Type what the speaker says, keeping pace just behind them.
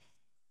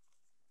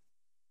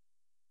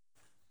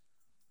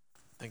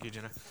Thank you,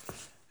 Jenna.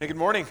 Hey, good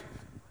morning.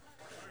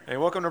 Hey,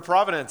 welcome to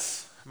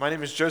Providence. My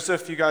name is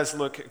Joseph. You guys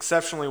look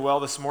exceptionally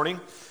well this morning.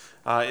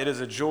 It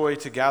is a joy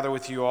to gather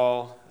with you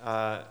all.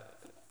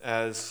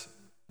 As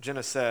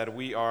Jenna said,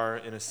 we are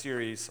in a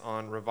series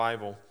on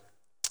revival.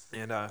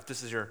 And if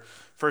this is your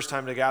first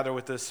time to gather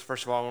with us,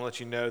 first of all, I want to let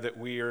you know that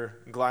we are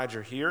glad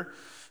you're here.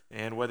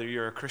 And whether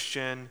you're a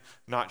Christian,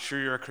 not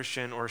sure you're a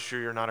Christian, or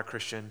sure you're not a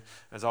Christian,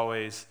 as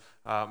always,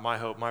 my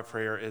hope, my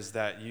prayer is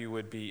that you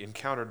would be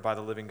encountered by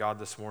the living God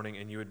this morning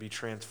and you would be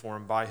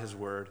transformed by his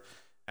word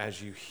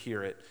as you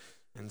hear it.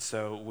 And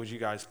so would you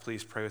guys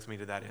please pray with me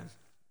to that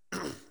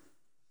end?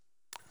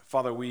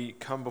 Father, we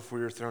come before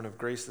your throne of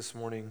grace this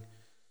morning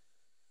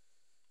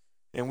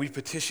and we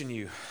petition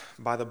you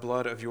by the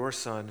blood of your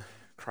Son,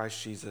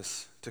 Christ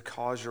Jesus, to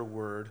cause your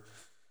word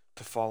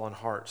to fall on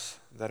hearts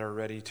that are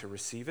ready to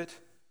receive it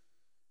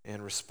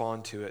and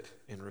respond to it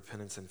in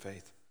repentance and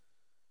faith.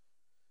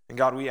 And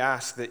God, we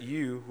ask that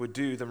you would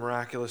do the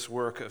miraculous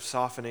work of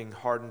softening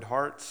hardened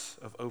hearts,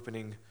 of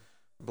opening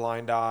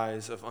blind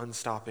eyes, of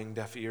unstopping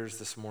deaf ears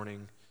this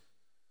morning.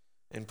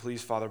 And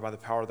please, Father, by the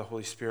power of the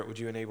Holy Spirit, would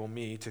you enable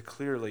me to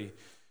clearly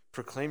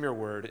proclaim your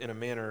word in a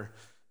manner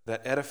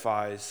that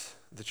edifies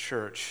the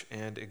church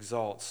and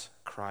exalts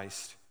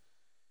Christ.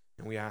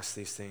 And we ask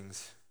these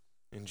things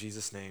in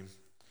Jesus' name.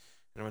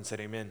 And everyone said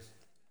amen.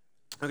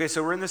 Okay,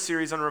 so we're in this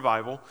series on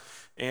revival,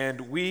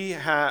 and we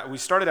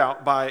started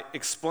out by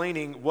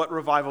explaining what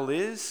revival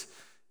is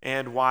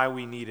and why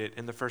we need it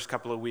in the first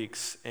couple of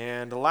weeks.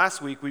 And last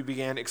week we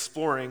began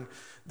exploring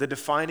the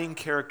defining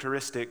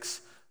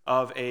characteristics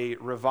of a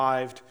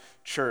revived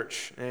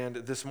church. And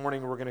this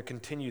morning we're going to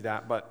continue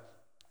that. But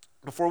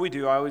before we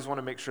do, I always want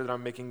to make sure that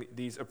I'm making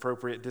these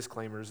appropriate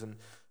disclaimers. And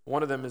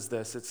one of them is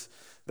this: it's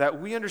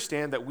that we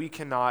understand that we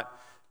cannot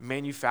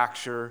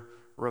manufacture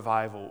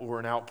revival or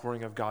an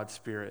outpouring of God's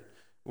Spirit.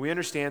 We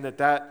understand that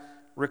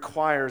that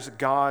requires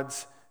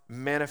God's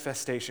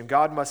manifestation.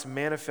 God must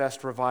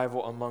manifest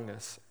revival among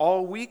us.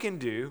 All we can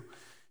do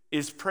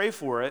is pray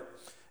for it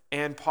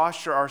and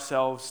posture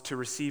ourselves to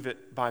receive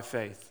it by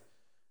faith.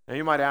 Now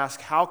you might ask,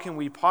 how can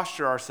we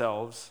posture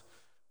ourselves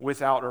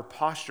without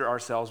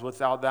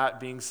without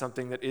that being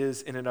something that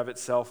is in and of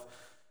itself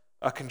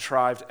a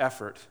contrived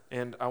effort?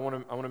 And I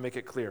want to make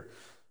it clear.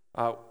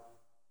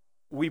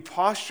 We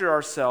posture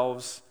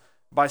ourselves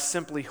by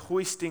simply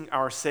hoisting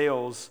our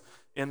sails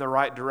in the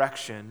right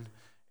direction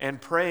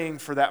and praying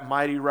for that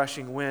mighty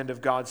rushing wind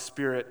of God's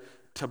Spirit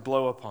to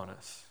blow upon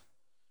us.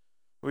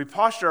 We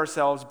posture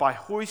ourselves by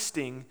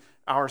hoisting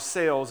our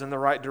sails in the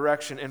right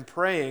direction and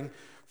praying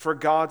for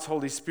God's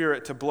Holy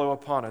Spirit to blow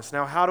upon us.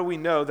 Now, how do we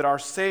know that our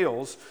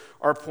sails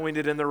are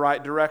pointed in the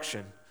right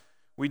direction?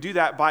 We do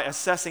that by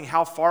assessing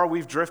how far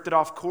we've drifted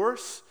off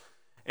course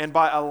and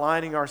by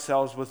aligning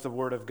ourselves with the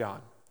Word of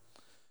God.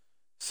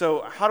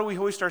 So how do we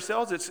hoist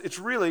ourselves? It's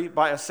really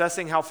by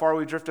assessing how far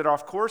we drifted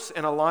off course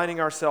and aligning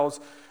ourselves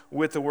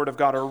with the Word of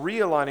God, or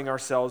realigning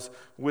ourselves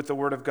with the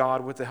Word of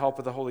God with the help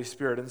of the Holy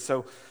Spirit. And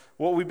so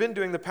what we've been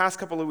doing the past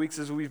couple of weeks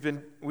is we've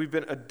been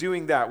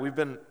doing that. We've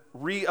been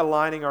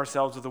realigning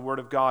ourselves with the Word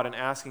of God and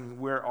asking,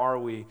 where are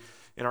we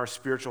in our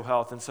spiritual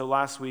health? And so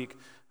last week,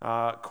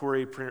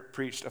 Corey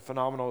preached a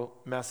phenomenal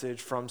message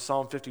from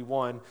Psalm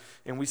 51,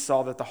 and we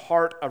saw that the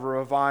heart of a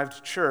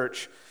revived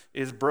church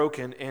is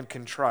broken and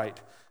contrite.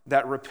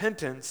 That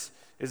repentance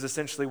is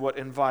essentially what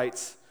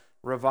invites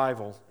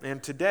revival.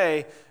 And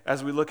today,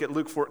 as we look at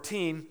Luke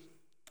 14,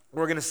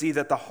 we're going to see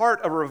that the heart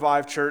of a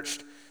revived church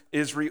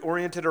is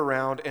reoriented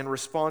around and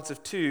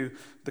responsive to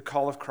the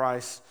call of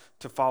Christ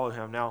to follow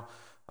him. Now,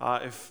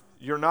 if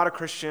you're not a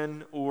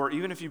Christian, or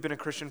even if you've been a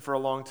Christian for a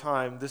long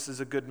time, this is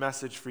a good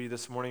message for you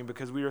this morning,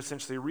 because we are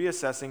essentially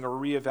reassessing or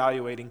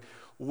reevaluating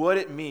what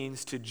it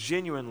means to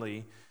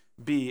genuinely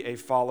be a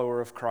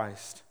follower of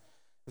Christ.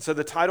 And so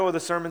the title of the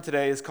sermon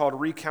today is called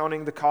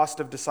Recounting the Cost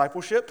of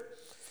Discipleship,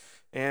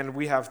 and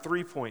we have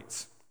 3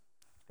 points.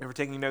 If you're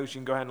taking notes, you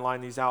can go ahead and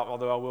line these out,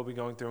 although I will be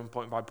going through them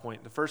point by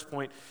point. The first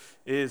point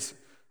is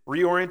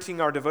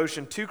reorienting our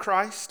devotion to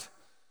Christ.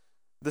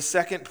 The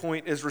second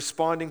point is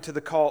responding to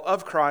the call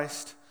of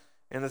Christ.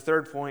 And the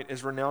third point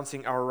is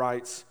renouncing our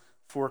rights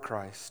for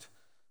Christ.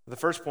 The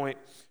first point,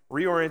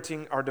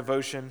 reorienting our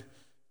devotion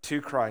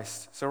to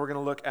Christ. So we're going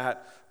to look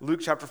at Luke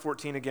chapter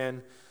 14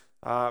 again,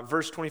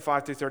 verse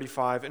 25 through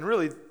 35. And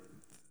really,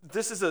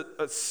 this is a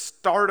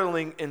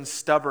startling and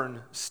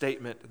stubborn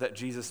statement that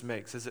Jesus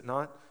makes, is it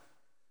not?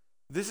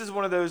 This is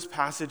one of those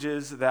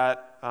passages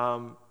that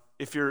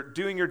if you're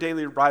doing your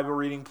daily Bible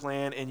reading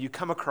plan and you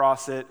come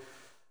across it,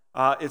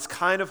 it's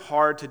kind of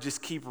hard to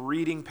just keep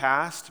reading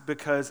past,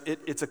 because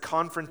it's a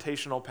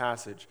confrontational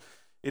passage.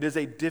 It is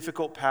a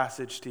difficult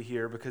passage to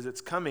hear because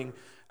it's coming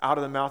out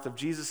of the mouth of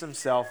Jesus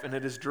himself, and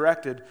it is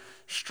directed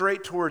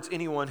straight towards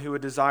anyone who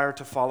would desire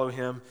to follow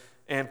him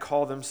and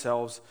call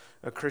themselves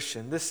a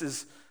Christian. This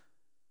is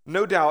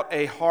no doubt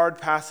a hard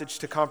passage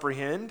to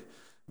comprehend,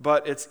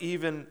 but it's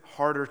even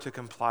harder to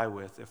comply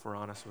with if we're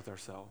honest with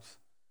ourselves.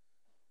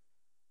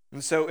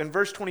 And so in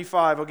verse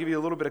 25, I'll give you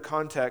a little bit of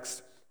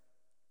context.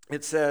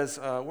 it says,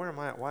 where am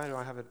I at? Why do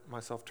I have it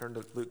myself turned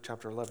to Luke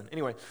chapter 11?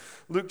 Anyway,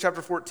 Luke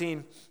chapter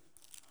 14,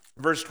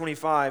 verse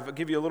 25, I'll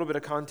give you a little bit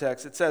of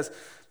context. It says,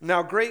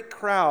 "Now great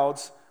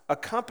crowds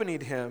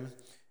accompanied him,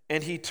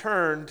 and he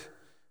turned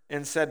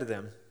and said to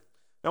them."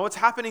 Now what's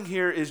happening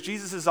here is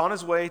Jesus is on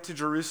his way to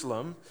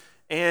Jerusalem,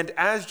 and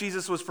as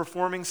Jesus was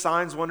performing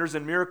signs, wonders,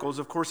 and miracles,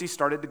 of course he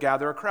started to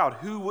gather a crowd.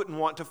 Who wouldn't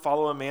want to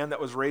follow a man that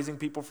was raising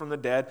people from the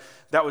dead,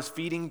 that was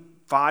feeding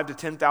 5,000 to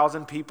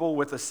 10,000 people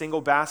with a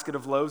single basket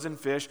of loaves and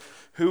fish,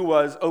 who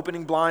was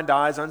opening blind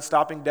eyes,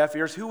 unstopping deaf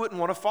ears? Who wouldn't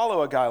want to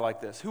follow a guy like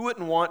this? Who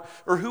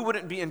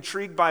wouldn't be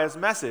intrigued by his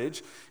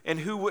message, and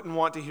who wouldn't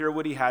want to hear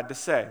what he had to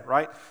say,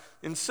 right?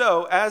 And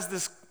so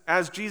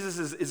as Jesus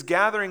is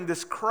gathering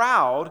this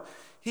crowd,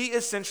 he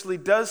essentially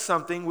does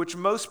something which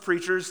most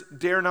preachers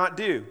dare not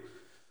do.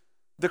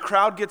 The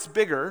crowd gets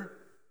bigger,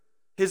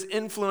 his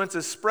influence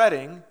is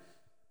spreading,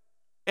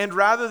 and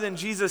rather than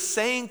Jesus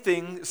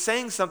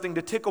saying something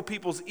to tickle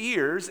people's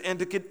ears and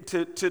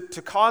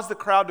to cause the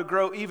crowd to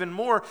grow even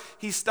more,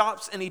 he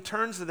stops and he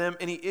turns to them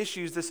and he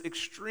issues this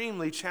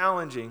extremely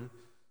challenging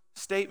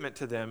statement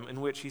to them in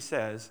which he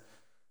says,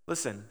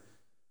 "Listen,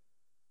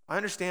 I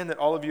understand that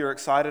all of you are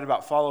excited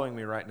about following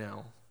me right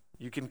now.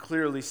 You can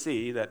clearly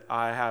see that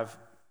I have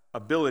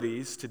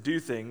abilities to do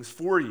things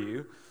for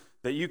you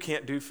that you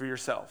can't do for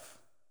yourself.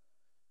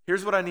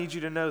 Here's what I need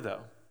you to know,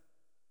 though.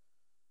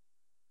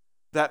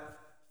 That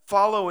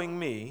following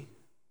me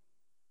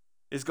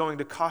is going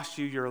to cost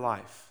you your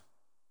life."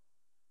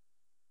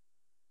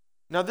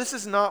 Now, this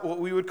is not what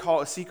we would call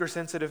a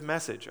seeker-sensitive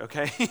message,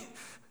 okay?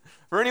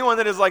 For anyone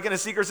that is like in a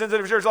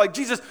seeker-sensitive church, like,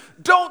 "Jesus,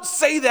 don't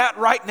say that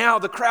right now.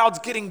 The crowd's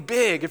getting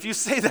big. If you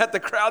say that, the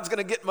crowd's going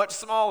to get much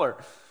smaller."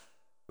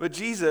 But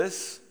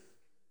Jesus,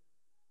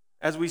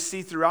 as we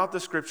see throughout the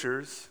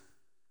scriptures,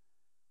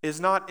 is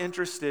not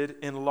interested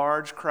in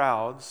large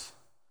crowds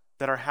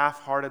that are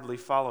half-heartedly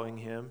following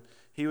him.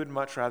 He would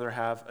much rather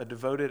have a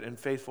devoted and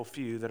faithful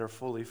few that are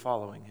fully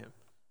following him.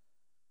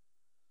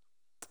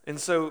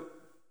 And so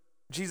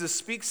Jesus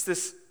speaks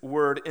this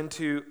word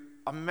into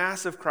a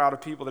massive crowd of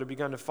people that have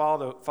begun to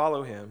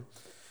follow him.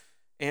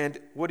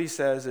 And what he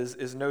says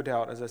is no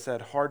doubt, as I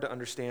said, hard to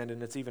understand,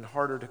 and it's even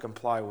harder to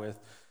comply with.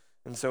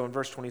 And so in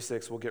verse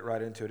 26, we'll get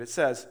right into it. It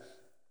says,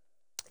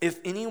 "If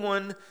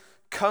anyone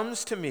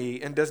comes to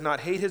me and does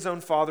not hate his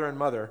own father and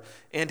mother,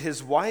 and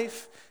his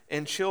wife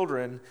and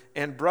children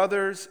and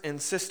brothers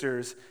and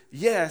sisters,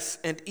 yes,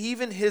 and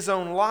even his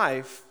own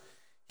life,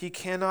 he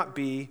cannot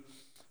be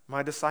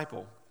my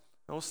disciple."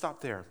 And we'll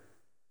stop there.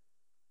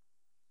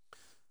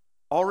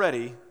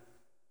 Already,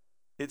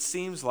 it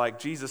seems like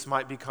Jesus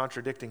might be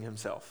contradicting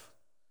himself.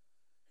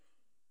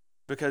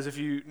 Because if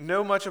you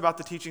know much about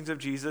the teachings of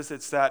Jesus,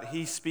 it's that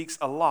he speaks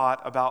a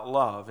lot about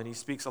love, and he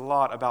speaks a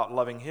lot about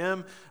loving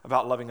him,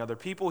 about loving other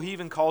people. He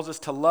even calls us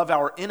to love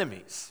our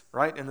enemies,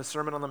 right, in the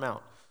Sermon on the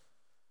Mount.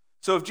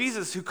 So if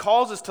Jesus, who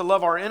calls us to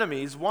love our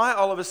enemies, why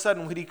all of a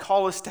sudden would he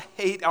call us to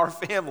hate our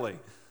family?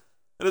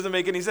 That doesn't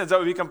make any sense. That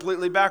would be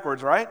completely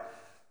backwards, right?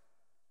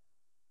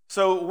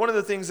 So one of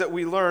the things that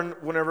we learn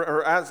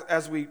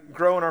as we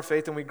grow in our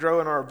faith and we grow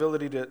in our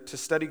ability to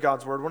study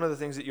God's word, one of the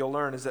things that you'll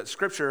learn is that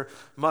Scripture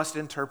must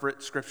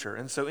interpret Scripture.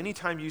 And so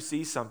anytime you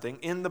see something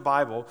in the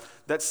Bible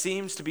that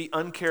seems to be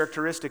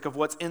uncharacteristic of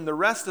what's in the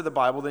rest of the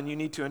Bible, then you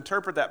need to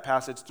interpret that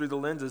passage through the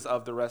lenses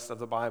of the rest of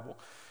the Bible.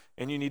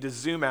 And you need to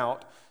zoom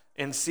out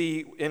and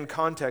see in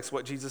context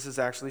what Jesus is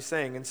actually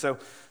saying. And so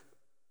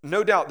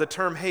no doubt the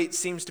term hate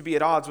seems to be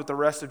at odds with the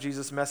rest of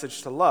Jesus'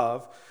 message to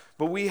love.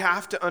 But we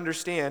have to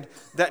understand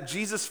that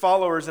Jesus'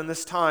 followers in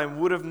this time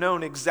would have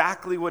known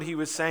exactly what he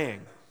was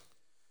saying.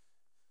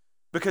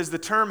 Because the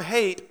term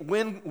hate,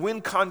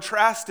 when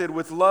contrasted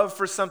with love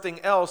for something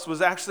else,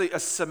 was actually a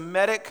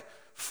Semitic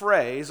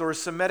phrase or a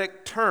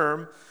Semitic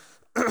term,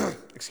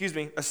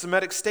 a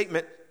Semitic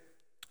statement,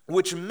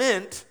 which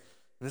meant,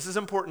 and this is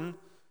important,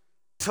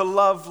 to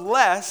love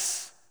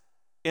less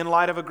in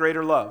light of a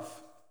greater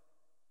love.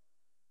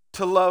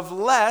 To love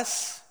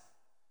less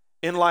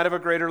in light of a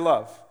greater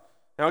love.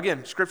 Now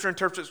again, Scripture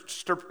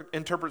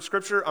interprets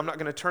Scripture. I'm not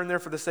going to turn there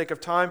for the sake of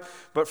time,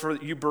 but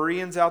for you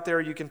Bereans out there,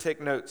 you can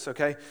take notes,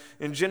 okay?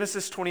 In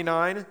Genesis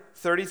 29,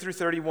 30 through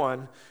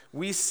 31,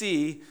 we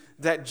see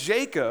that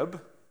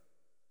Jacob,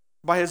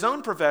 by his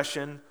own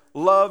profession,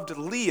 loved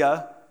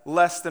Leah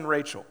less than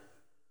Rachel.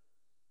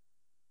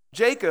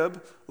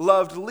 Jacob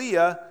loved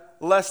Leah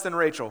less than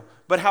Rachel.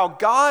 But how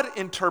God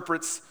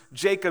interprets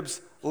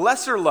Jacob's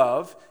lesser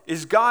love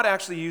is God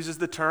actually uses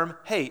the term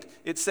hate.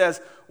 It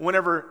says,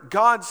 whenever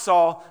God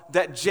saw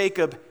that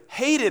Jacob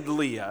hated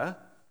Leah,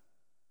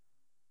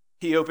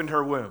 he opened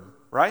her womb,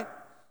 right?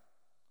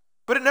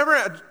 But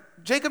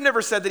Jacob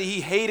never said that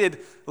he hated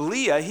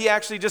Leah. He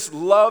actually just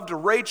loved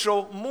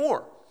Rachel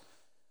more.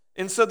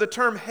 And so the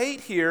term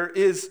hate here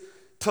is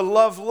to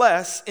love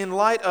less in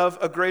light of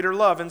a greater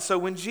love. And so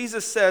when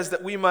Jesus says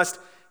that we must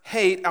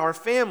hate our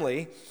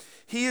family,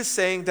 he is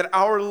saying that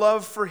our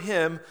love for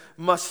him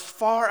must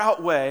far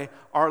outweigh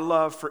our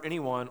love for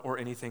anyone or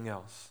anything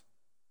else.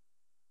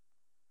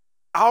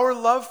 Our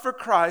love for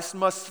Christ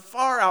must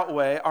far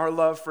outweigh our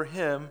love for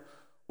him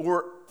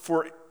or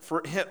for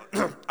him,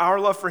 our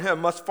love for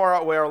him must far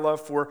outweigh our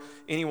love for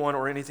anyone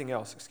or anything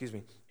else. Excuse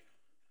me.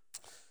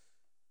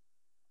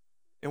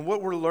 And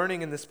what we're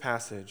learning in this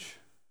passage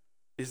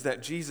is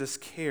that Jesus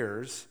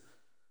cares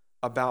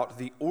about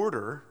the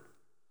order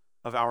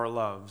of our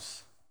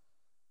loves.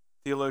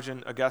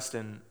 Theologian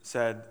Augustine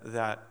said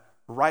that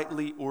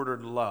rightly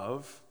ordered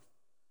love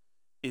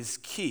is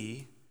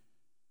key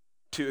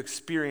to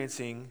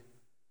experiencing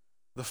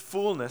the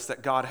fullness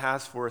that God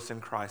has for us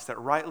in Christ, that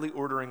rightly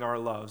ordering our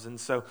loves. And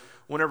so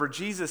whenever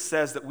Jesus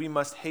says that we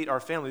must hate our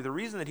family, the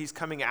reason that he's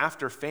coming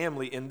after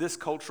family in this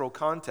cultural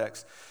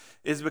context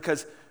is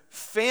because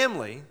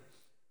family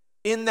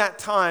in that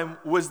time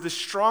was the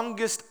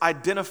strongest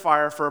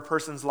identifier for a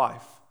person's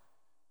life.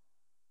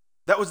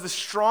 That was the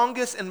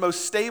strongest and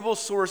most stable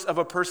source of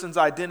a person's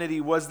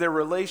identity, was their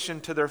relation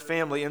to their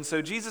family. And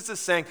so Jesus is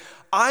saying,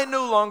 I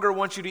no longer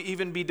want you to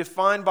even be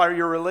defined by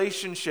your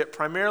relationship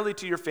primarily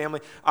to your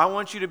family. I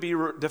want you to be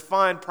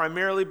defined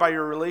primarily by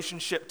your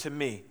relationship to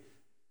me.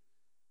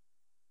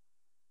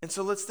 And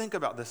so let's think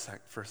about this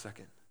for a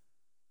second.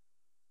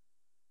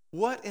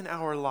 What in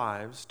our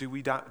lives do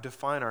we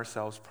define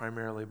ourselves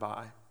primarily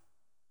by?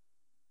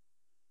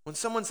 When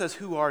someone says,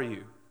 "Who are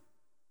you?"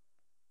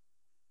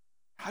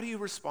 how do you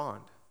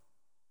respond?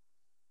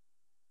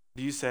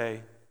 Do you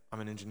say,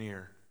 "I'm an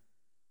engineer.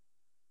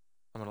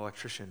 I'm an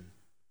electrician.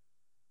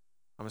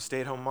 I'm a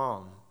stay-at-home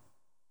mom.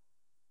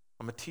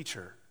 I'm a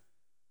teacher.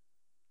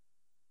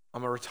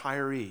 I'm a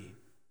retiree,"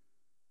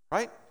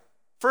 right?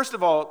 First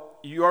of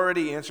all, you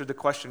already answered the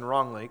question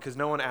wrongly because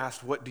no one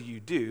asked, "What do you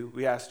do?"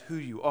 We asked who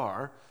you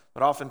are.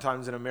 But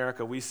oftentimes in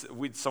America,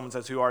 someone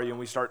says, "Who are you?" and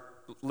we start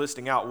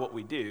listing out what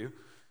we do,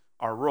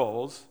 our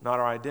roles, not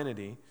our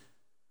identity.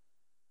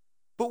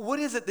 But what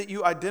is it that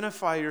you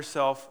identify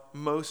yourself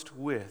most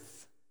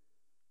with?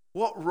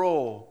 What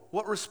role?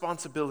 What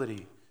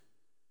responsibility?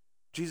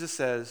 Jesus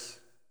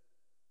says,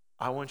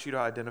 I want you to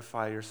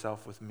identify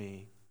yourself with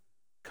me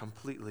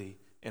completely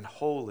and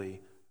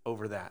wholly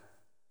over that.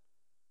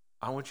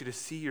 I want you to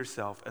see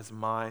yourself as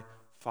my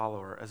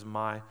follower, as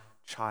my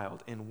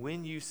child. And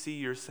when you see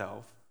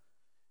yourself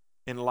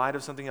in light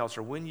of something else,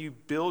 or when you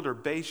build or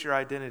base your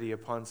identity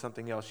upon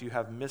something else, you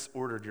have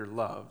misordered your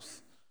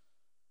loves.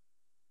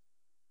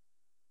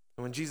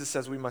 And when Jesus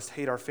says we must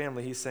hate our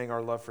family, he's saying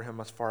our love for him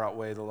must far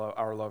outweigh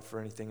our love for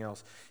anything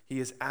else. He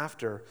is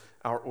after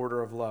our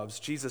order of loves.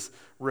 Jesus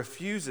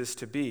refuses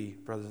to be,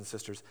 brothers and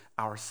sisters,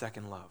 our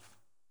second love.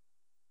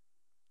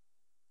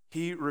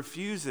 He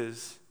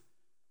refuses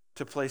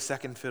to play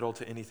second fiddle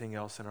to anything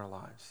else in our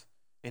lives.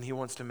 And he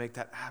wants to make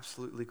that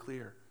absolutely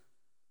clear.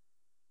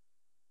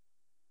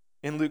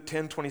 In Luke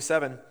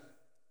 10:27,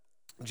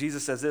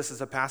 Jesus says this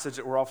is a passage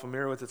that we're all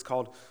familiar with. It's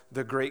called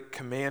the Great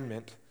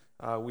Commandment.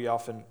 We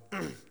often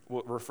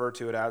will refer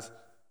to it as.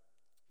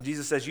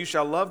 Jesus says, "You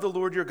shall love the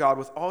Lord your God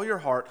with all your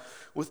heart,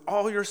 with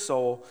all your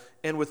soul,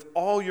 and with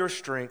all your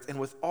strength, and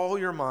with all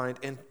your mind,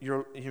 and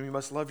you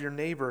must love your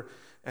neighbor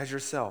as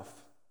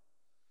yourself."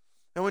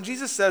 And when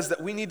Jesus says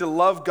that we need to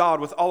love God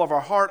with all of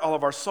our heart, all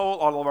of our soul,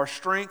 all of our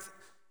strength,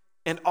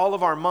 and all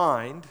of our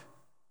mind,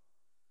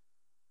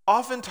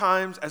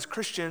 oftentimes as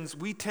Christians,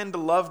 we tend to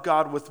love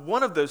God with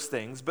one of those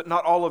things, but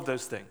not all of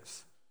those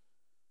things.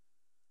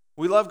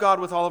 We love God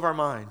with all of our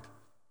mind.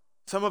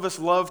 Some of us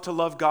love to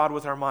love God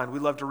with our mind. We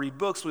love to read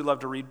books. We love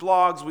to read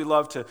blogs. We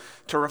love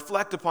to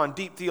reflect upon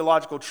deep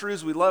theological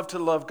truths. We love to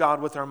love God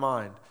with our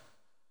mind.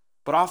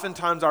 But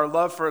oftentimes our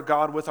love for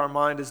God with our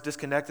mind is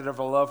disconnected of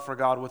a love for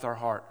God with our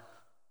heart,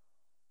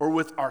 or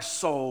with our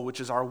soul, which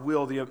is our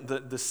will,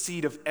 the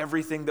seed of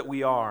everything that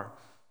we are.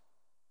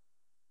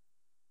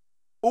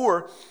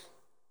 Or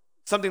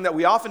something that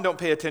we often don't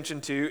pay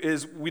attention to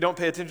is we don't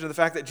pay attention to the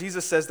fact that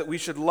Jesus says that we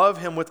should love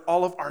him with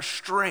all of our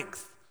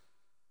strength.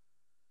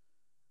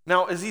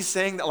 Now, is he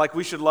saying that like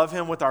we should love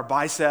him with our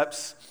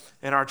biceps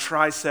and our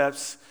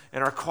triceps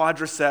and our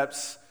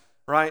quadriceps,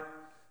 right?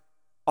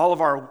 All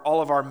of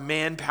our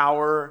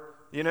manpower,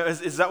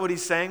 is that what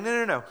he's saying?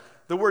 No.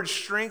 The word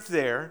strength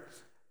there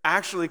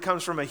actually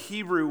comes from a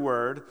Hebrew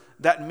word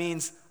that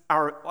means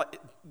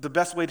the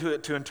best way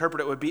to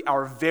interpret it would be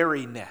our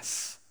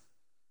veriness.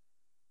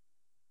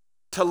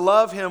 To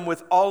love him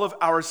with all of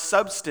our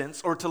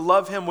substance, or to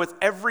love him with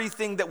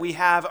everything that we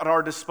have at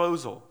our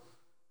disposal.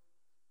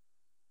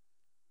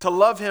 To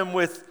love him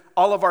with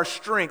all of our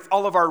strength,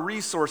 all of our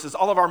resources,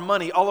 all of our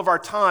money, all of our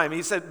time.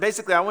 He said,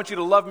 basically, I want you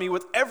to love me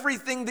with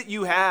everything that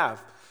you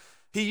have.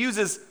 He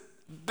uses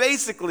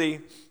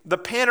basically the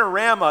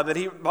panorama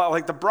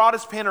the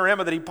broadest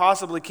panorama that he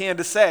possibly can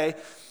to say,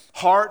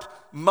 heart,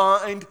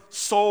 mind,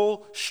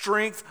 soul,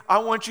 strength. I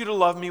want you to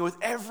love me with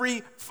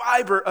every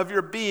fiber of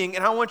your being,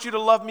 and I want you to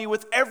love me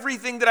with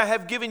everything that I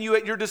have given you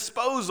at your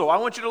disposal. I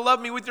want you to love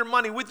me with your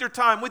money, with your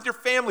time, with your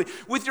family,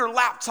 with your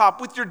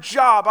laptop, with your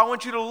job. I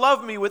want you to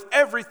love me with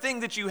everything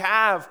that you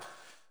have.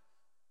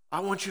 I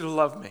want you to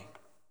love me.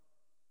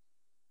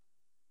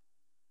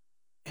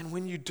 And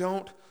when you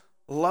don't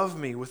love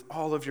me with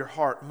all of your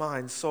heart,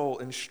 mind, soul,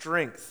 and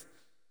strength,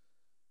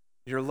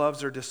 your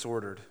loves are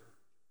disordered.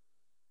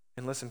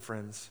 And listen,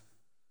 friends,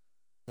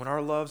 when our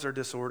loves are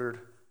disordered,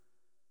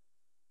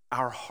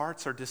 our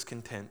hearts are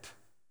discontent,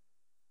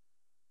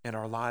 and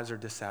our lives are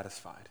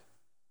dissatisfied.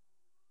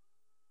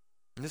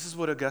 And this is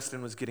what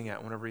Augustine was getting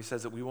at whenever he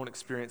says that we won't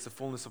experience the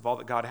fullness of all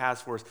that God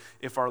has for us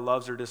if our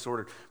loves are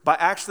disordered. By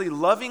actually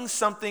loving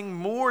something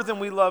more than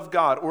we love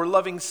God, or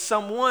loving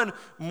someone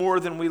more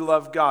than we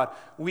love God,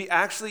 we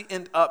actually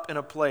end up in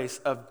a place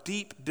of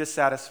deep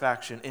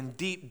dissatisfaction and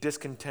deep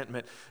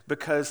discontentment,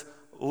 because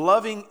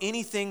loving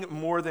anything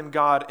more than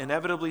God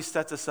inevitably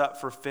sets us up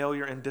for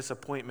failure and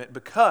disappointment,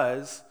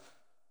 because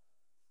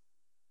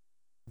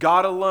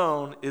God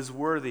alone is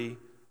worthy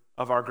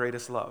of our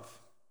greatest love.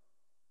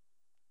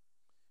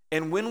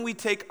 And when we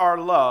take our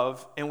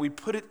love and we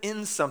put it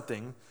in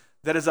something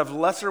that is of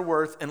lesser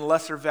worth and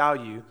lesser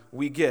value,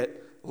 we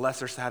get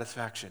lesser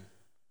satisfaction.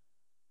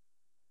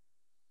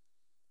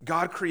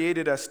 God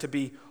created us to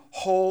be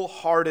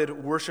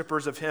wholehearted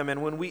worshipers of Him.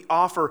 And when we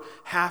offer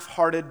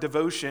half-hearted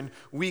devotion,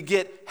 we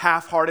get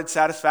half-hearted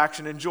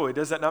satisfaction and joy.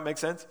 Does that not make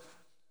sense?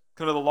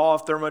 Kind of the law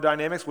of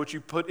thermodynamics, what you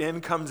put in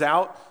comes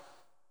out.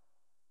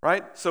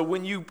 Right? So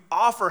when you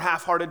offer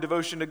half-hearted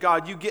devotion to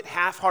God, you get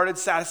half-hearted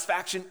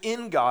satisfaction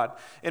in God.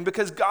 And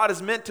because God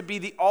is meant to be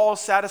the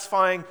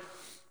all-satisfying,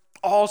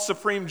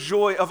 all-supreme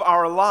joy of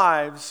our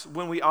lives,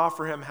 when we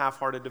offer Him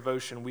half-hearted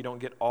devotion, we don't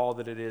get all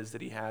that it is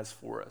that He has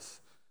for us.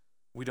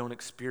 We don't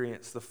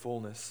experience the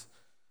fullness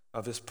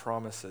of His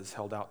promises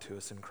held out to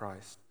us in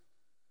Christ.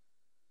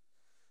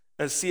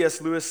 As C.S.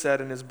 Lewis said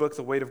in his book,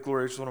 The Weight of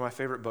Glory, which is one of my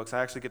favorite books,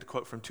 I actually get to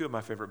quote from two of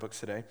my favorite books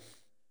today.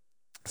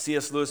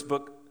 C.S. Lewis'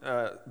 book,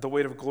 The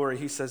Weight of Glory,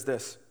 he says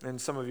this, and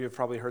some of you have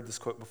probably heard this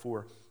quote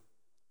before.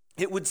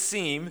 It would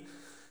seem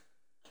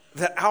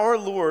that our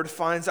Lord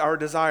finds our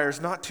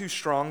desires not too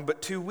strong,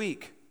 but too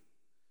weak.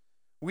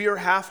 We are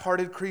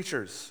half-hearted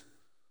creatures,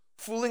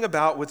 fooling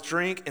about with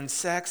drink and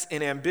sex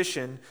and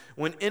ambition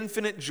when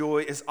infinite joy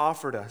is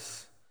offered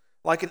us.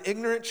 Like an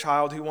ignorant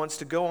child who wants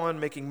to go on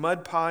making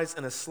mud pies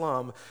in a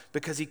slum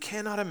because he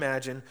cannot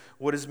imagine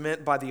what is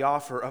meant by the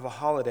offer of a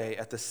holiday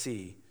at the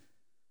sea.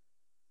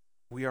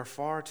 We are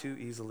far too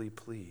easily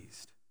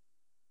pleased.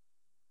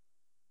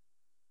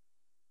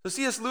 So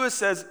C.S. Lewis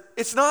says,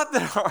 it's not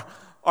that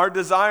our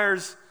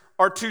desires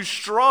are too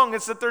strong,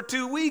 it's that they're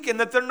too weak and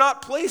that they're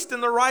not placed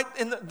in the right,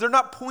 they're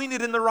not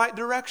pointed in the right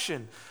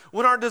direction.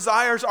 When our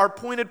desires are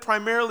pointed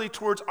primarily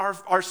towards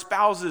our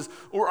spouses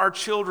or our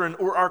children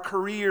or our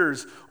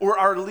careers or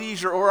our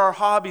leisure or our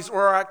hobbies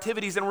or our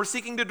activities, and we're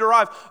seeking to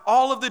derive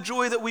all of the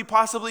joy that we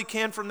possibly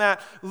can from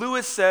that,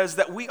 Lewis says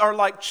that we are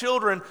like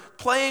children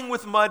playing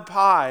with mud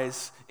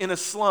pies in a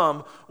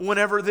slum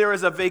whenever there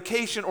is a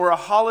vacation or a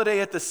holiday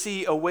at the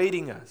sea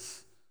awaiting us.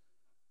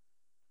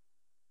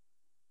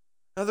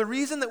 Now, the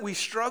reason that we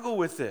struggle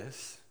with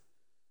this,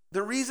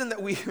 the reason that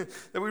we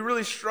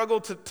really struggle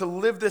to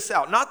live this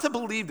out, not to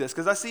believe this,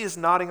 because I see us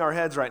nodding our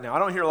heads right now. I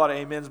don't hear a lot of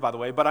amens, by the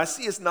way, but I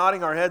see us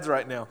nodding our heads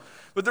right now.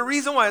 But the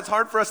reason why it's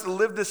hard for us to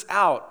live this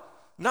out,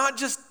 not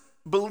just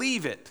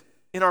believe it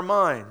in our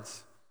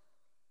minds,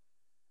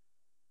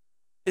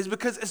 is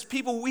because as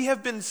people, we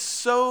have been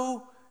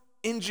so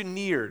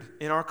engineered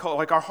in our culture,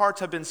 like our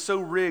hearts have been so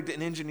rigged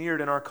and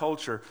engineered in our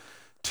culture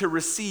to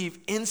receive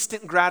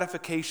instant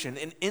gratification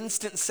and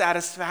instant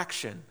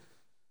satisfaction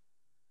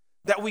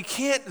that we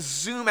can't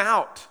zoom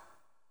out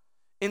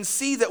and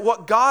see that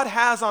what God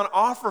has on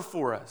offer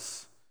for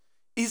us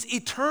is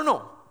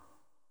eternal.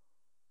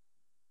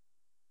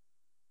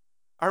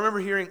 I remember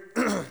hearing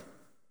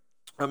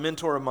a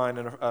mentor of mine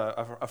and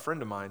a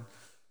friend of mine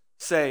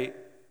say,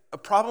 a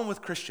problem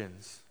with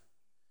Christians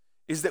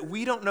is that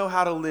we don't know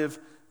how to live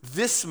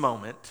this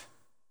moment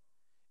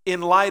in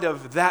light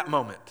of that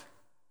moment.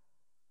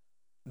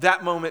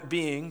 That moment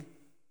being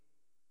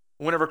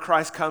whenever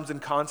Christ comes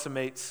and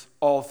consummates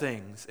all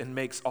things and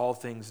makes all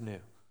things new.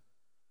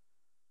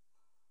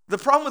 The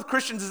problem with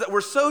Christians is that we're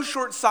so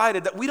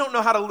short-sighted that we don't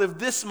know how to live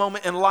this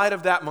moment in light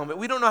of that moment.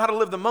 We don't know how to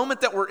live the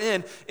moment that we're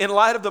in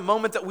light of the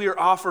moment that we are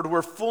offered,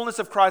 where fullness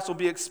of Christ will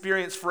be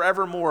experienced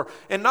forevermore.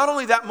 And not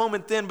only that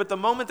moment then, but the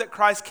moment that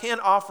Christ can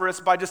offer us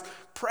by just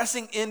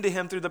pressing into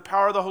Him through the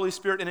power of the Holy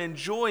Spirit and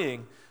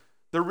enjoying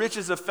the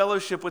riches of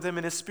fellowship with Him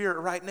in His Spirit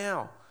right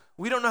now.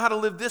 We don't know how to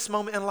live this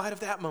moment in light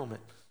of that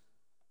moment.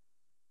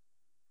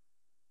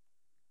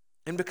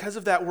 And because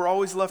of that, we're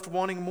always left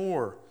wanting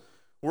more.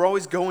 We're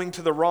always going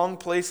to the wrong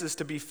places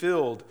to be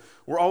filled.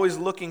 We're always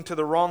looking to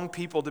the wrong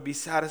people to be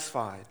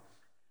satisfied.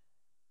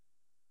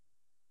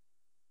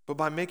 But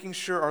by making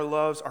sure our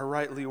loves are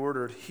rightly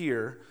ordered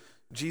here,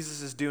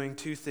 Jesus is doing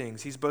two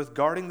things. He's both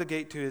guarding the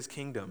gate to His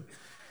kingdom,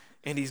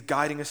 and He's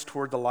guiding us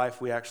toward the life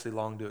we actually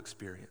long to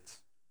experience.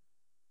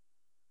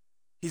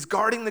 He's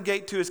guarding the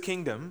gate to His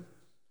kingdom,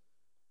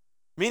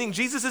 meaning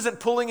Jesus isn't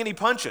pulling any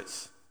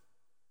punches.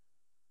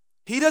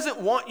 He doesn't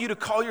want you to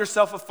call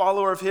yourself a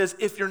follower of His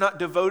if you're not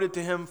devoted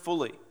to Him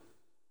fully.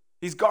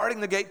 He's guarding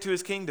the gate to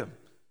His kingdom.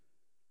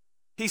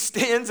 He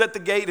stands at the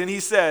gate and He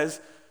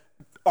says,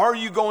 are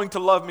you going to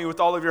love me with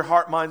all of your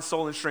heart, mind,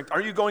 soul, and strength?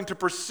 Are you going to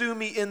pursue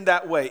me in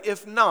that way?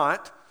 If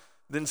not,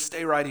 then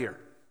stay right here.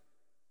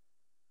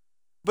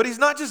 But he's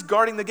not just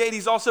guarding the gate,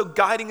 he's also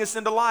guiding us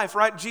into life,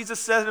 right? Jesus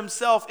said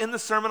himself in the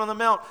Sermon on the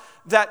Mount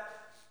that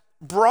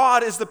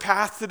broad is the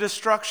path to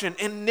destruction,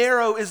 and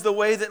narrow is the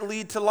way that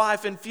lead to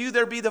life, and few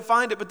there be that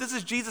find it. But this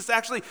is Jesus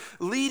actually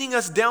leading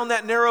us down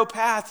that narrow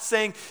path,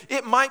 saying,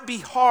 it might be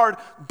hard,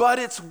 but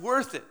it's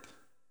worth it.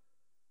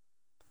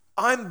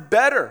 I'm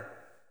better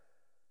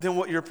than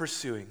what you're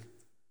pursuing.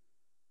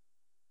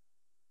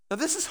 Now,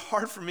 this is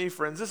hard for me,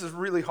 friends. This is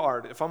really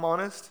hard, if I'm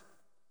honest.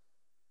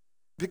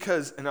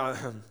 Because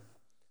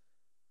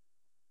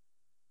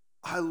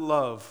I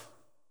love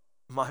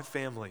my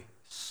family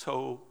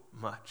so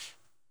much.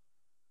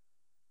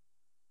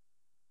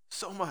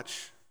 So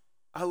much.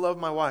 I love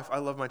my wife. I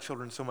love my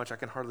children so much I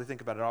can hardly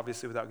think about it,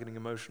 obviously, without getting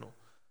emotional.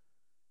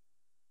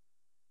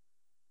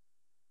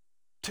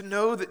 To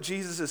know that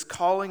Jesus is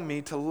calling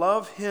me to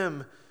love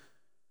him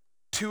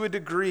to a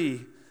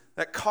degree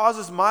that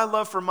causes my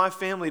love for my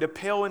family to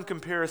pale in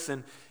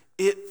comparison,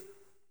 it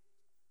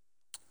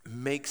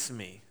makes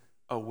me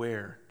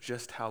aware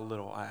just how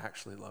little I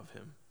actually love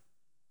him.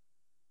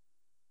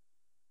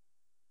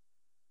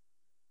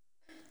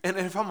 And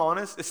if I'm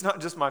honest, it's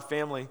not just my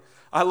family.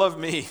 I love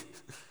me.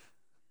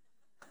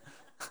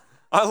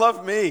 I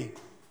love me.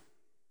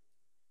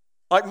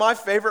 Like, my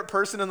favorite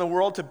person in the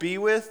world to be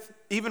with,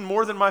 even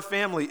more than my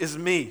family, is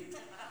me.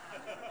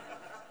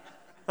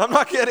 I'm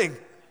not kidding.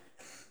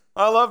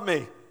 I love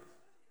me.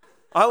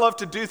 I love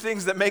to do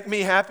things that make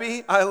me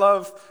happy. I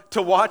love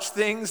to watch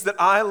things that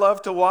I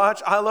love to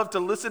watch. I love to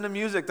listen to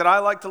music that I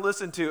like to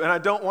listen to, and I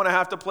don't want to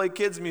have to play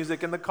kids'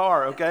 music in the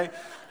car, okay?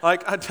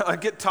 Like, I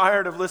get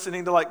tired of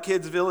listening to, like,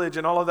 Kids Village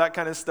and all of that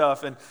kind of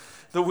stuff, and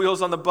the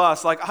Wheels on the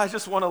Bus. Like, I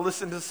just want to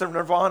listen to some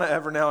Nirvana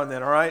every now and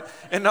then, all right?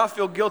 And not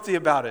feel guilty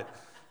about it.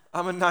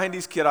 I'm a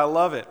 90s kid. I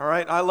love it, all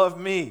right? I love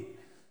me.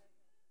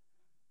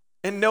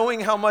 And knowing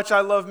how much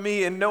I love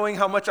me and knowing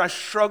how much I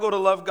struggle to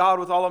love God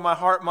with all of my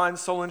heart, mind,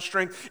 soul, and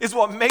strength is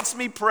what makes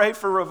me pray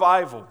for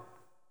revival.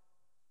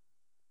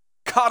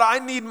 God, I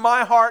need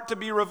my heart to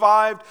be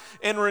revived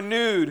and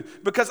renewed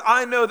because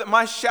I know that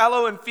my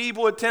shallow and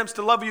feeble attempts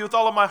to love you with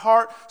all of my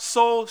heart,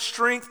 soul,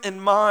 strength,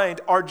 and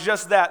mind are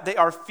just that. They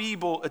are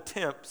feeble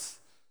attempts.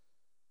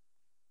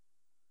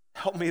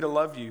 Help me to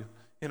love you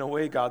in a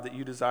way, God, that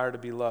you desire to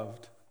be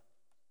loved.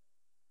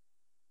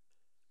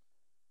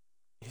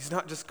 He's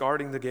not just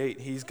guarding the gate.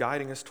 He's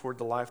guiding us toward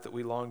the life that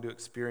we long to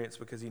experience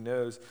because he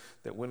knows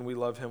that when we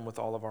love him with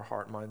all of our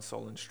heart, mind,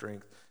 soul, and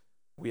strength,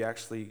 we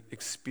actually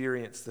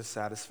experience the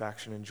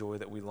satisfaction and joy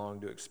that we long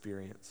to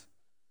experience.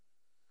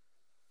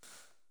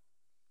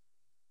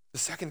 The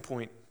second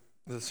point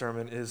of the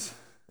sermon is,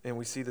 and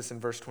we see this in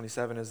verse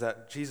 27, is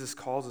that Jesus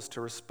calls us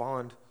to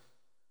respond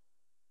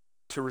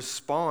to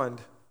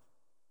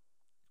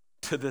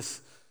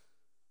this,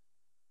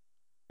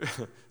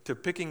 to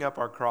picking up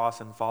our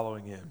cross and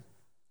following him.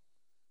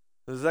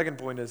 The second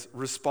point is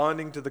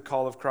responding to the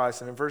call of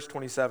Christ. And in verse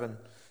 27,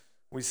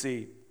 we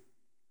see,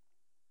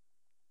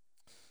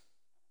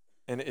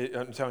 and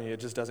I'm telling you, it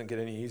just doesn't get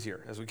any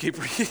easier as we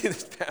keep reading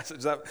this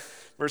passage.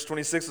 Verse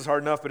 26 is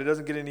hard enough, but it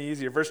doesn't get any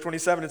easier. Verse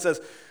 27, it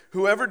says,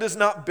 whoever does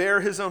not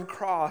bear his own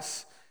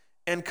cross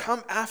and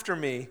come after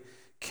me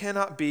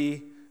cannot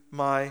be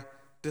my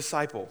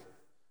disciple.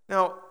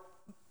 Now,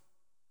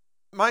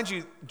 mind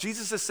you,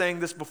 Jesus is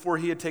saying this before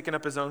he had taken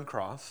up his own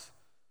cross.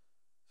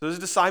 So his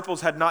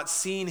disciples had not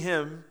seen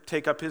him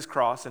take up his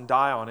cross and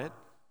die on it.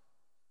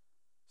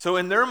 So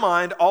in their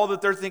mind, all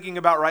that they're thinking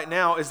about right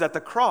now is that the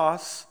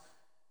cross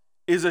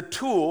is a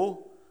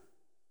tool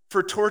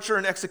for torture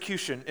and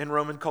execution in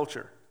Roman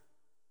culture.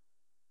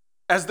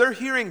 As they're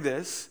hearing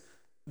this,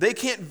 they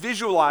can't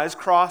visualize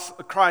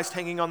Christ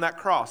hanging on that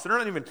cross. Some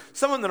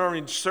of them aren't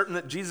even certain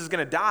that Jesus is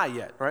going to die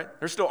yet, right?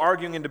 They're still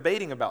arguing and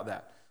debating about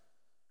that.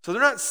 So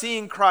they're not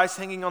seeing Christ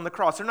hanging on the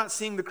cross. They're not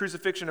seeing the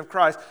crucifixion of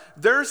Christ.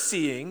 They're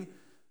seeing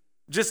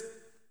just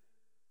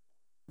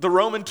the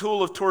Roman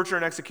tool of torture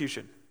and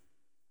execution.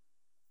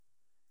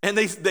 And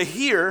they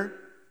hear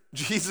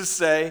Jesus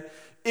say,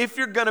 if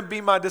you're going to be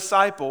my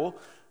disciple,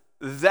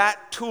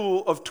 that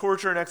tool of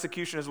torture and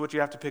execution is what you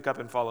have to pick up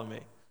and follow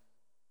me.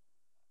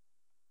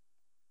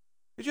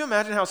 Could you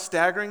imagine how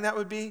staggering that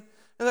would be?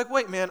 They're like,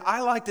 wait, man,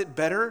 I liked it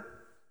better.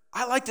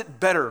 I liked it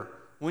better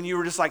when you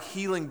were just like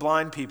healing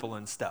blind people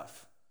and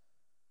stuff.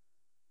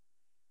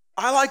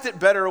 I liked it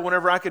better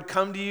whenever I could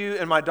come to you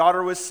and my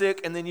daughter was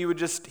sick and then you would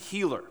just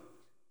heal her.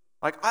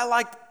 Like, I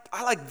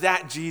like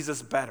that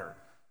Jesus better.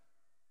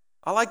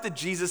 I like the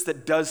Jesus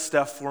that does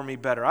stuff for me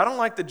better. I don't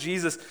like the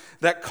Jesus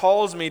that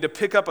calls me to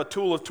pick up a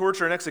tool of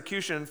torture and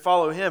execution and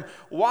follow him.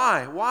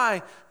 Why?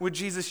 Why would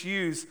Jesus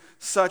use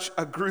such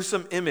a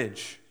gruesome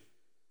image?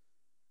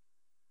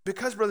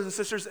 Because, brothers and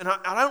sisters, and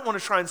I don't want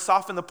to try and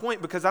soften the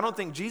point because I don't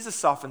think Jesus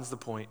softens the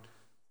point.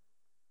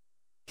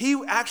 He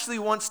actually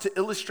wants to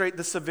illustrate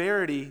the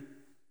severity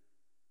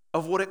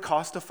of what it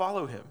costs to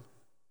follow him.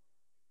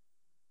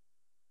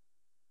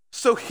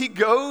 So he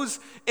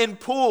goes and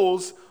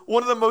pulls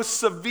one of the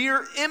most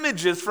severe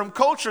images from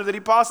culture that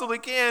he possibly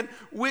can,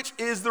 which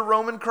is the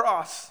Roman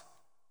cross.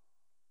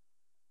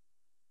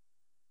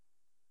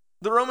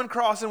 The Roman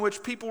cross in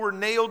which people were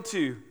nailed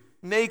to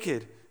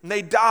naked, and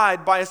they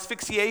died by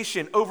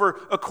asphyxiation over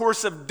a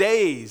course of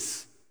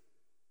days.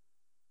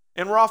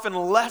 And were often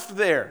left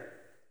there,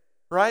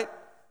 right?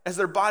 As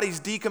their bodies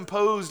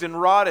decomposed and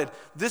rotted.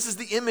 This is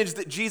the image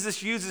that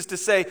Jesus uses to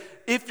say,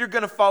 if you're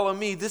going to follow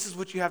me, this is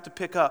what you have to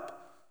pick up.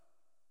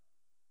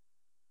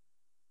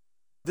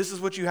 This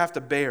is what you have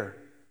to bear.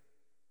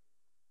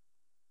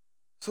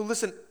 So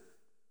listen,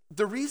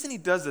 the reason he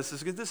does this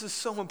is because this is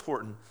so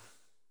important,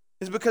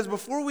 is because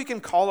before we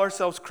can call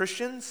ourselves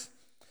Christians,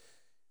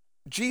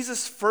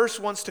 Jesus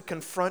first wants to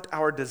confront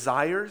our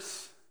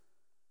desires,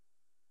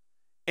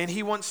 and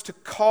he wants to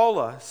call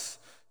us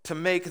to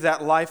make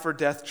that life or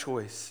death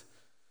choice.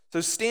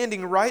 So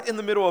standing right in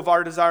the middle of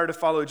our desire to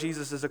follow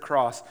Jesus is a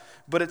cross,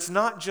 but it's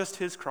not just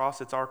his cross,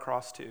 it's our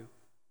cross too.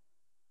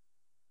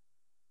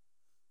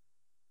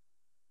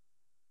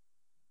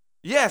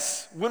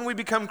 Yes, when we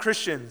become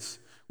Christians,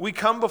 we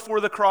come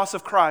before the cross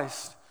of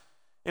Christ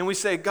and we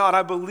say, God,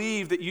 I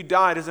believe that you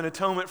died as an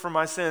atonement for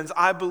my sins.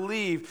 I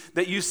believe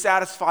that you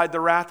satisfied the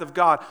wrath of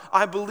God.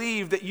 I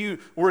believe that you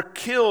were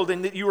killed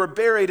and that you were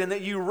buried and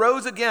that you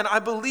rose again. I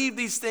believe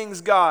these things,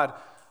 God.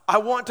 I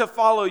want to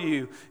follow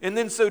you. And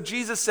then so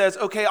Jesus says,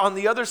 okay, on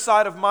the other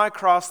side of my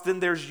cross, then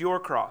there's your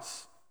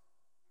cross.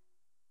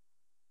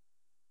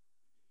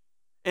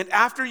 And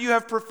after you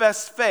have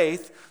professed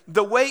faith,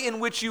 the way in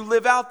which you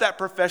live out that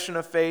profession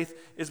of faith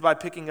is by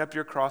picking up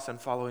your cross and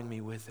following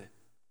me with it.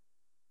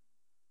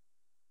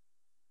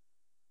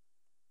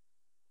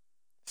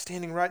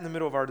 Standing right in the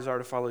middle of our desire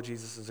to follow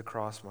Jesus is a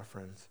cross, my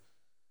friends.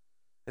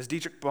 As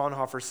Dietrich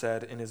Bonhoeffer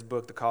said in his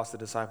book, The Cost of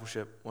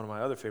Discipleship, one of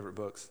my other favorite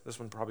books, this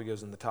one probably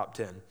goes in the top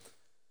 10.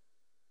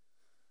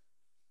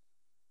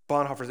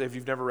 Bonhoeffer, if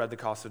you've never read The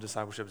Cost of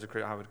Discipleship as a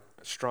Christian, I would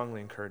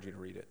strongly encourage you to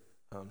read it.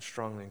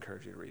 Strongly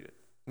encourage you to read it.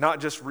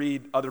 Not just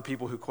read other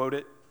people who quote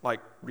it,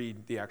 like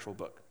read the actual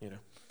book, you know.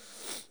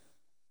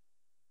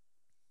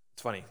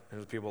 It's funny.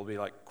 There's people will be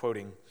like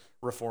quoting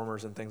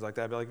reformers and things like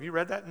that. I'd be like, have you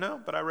read that? No,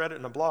 but I read it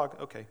in a blog.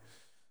 Okay.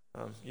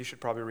 You should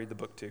probably read the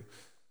book too.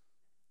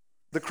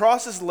 The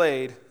cross is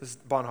laid, this is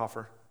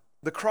Bonhoeffer,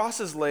 the cross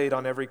is laid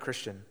on every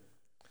Christian.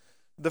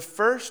 The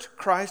first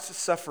Christ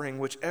suffering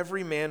which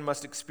every man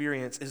must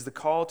experience is the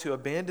call to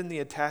abandon the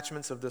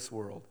attachments of this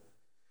world.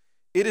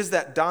 It is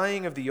that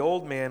dying of the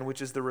old man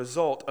which is the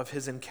result of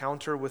his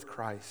encounter with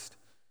Christ.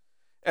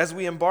 As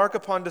we embark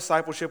upon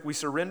discipleship, we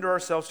surrender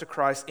ourselves to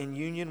Christ in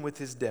union with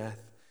his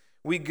death.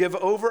 We give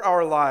over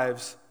our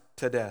lives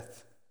to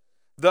death.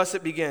 Thus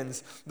it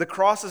begins. The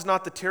cross is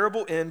not the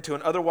terrible end to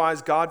an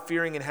otherwise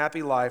God-fearing and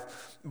happy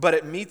life, but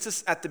it meets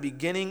us at the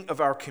beginning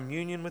of our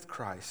communion with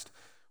Christ.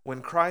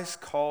 When Christ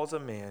calls a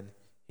man,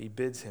 he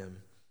bids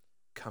him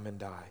come and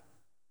die.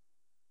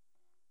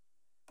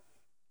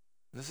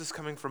 This is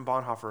coming from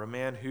Bonhoeffer, a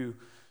man who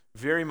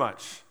very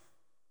much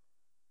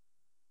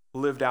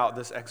lived out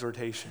this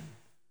exhortation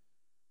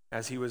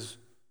as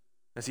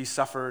he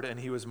suffered and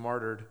he was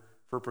martyred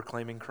for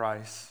proclaiming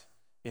Christ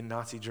in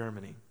Nazi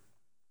Germany.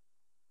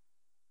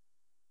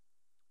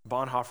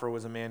 Bonhoeffer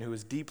was a man who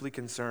was deeply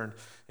concerned,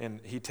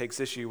 and he takes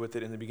issue with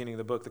it in the beginning of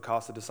the book, The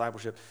Cost of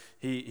Discipleship.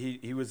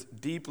 He was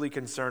deeply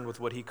concerned with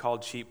what he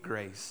called cheap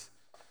grace.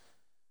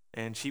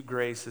 And cheap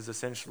grace is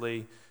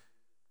essentially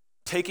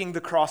taking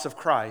the cross of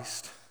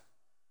Christ,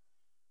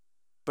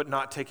 but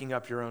not taking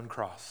up your own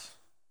cross.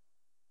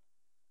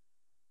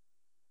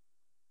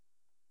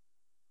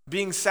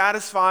 Being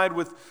satisfied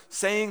with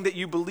saying that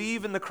you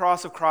believe in the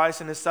cross of Christ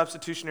and his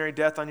substitutionary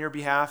death on your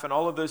behalf and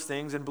all of those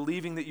things, and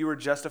believing that you are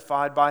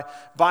justified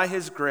by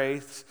his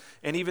grace,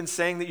 and even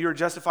saying that you are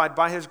justified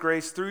by his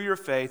grace through your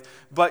faith,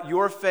 but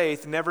your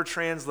faith never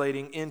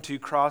translating into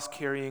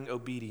cross-carrying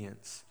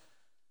obedience.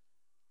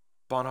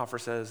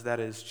 Bonhoeffer says that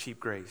is cheap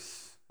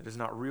grace. It is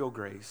not real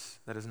grace.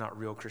 That is not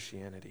real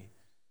Christianity.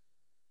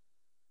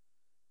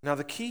 Now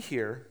the key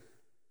here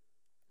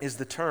is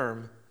the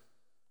term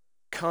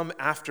come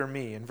after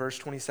me in verse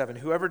 27.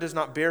 Whoever does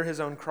not bear his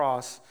own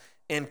cross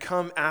and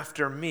come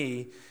after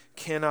me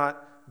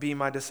cannot be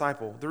my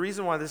disciple. The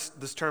reason why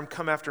this term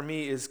come after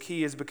me is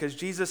key is because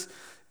Jesus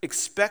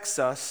expects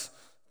us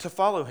to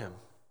follow him.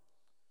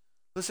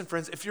 Listen,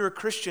 friends, if you're a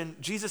Christian,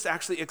 Jesus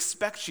actually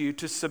expects you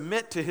to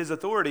submit to his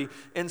authority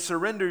and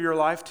surrender your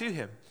life to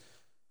him.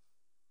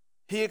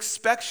 He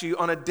expects you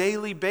on a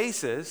daily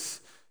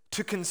basis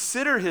to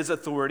consider his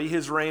authority,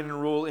 his reign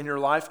and rule in your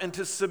life, and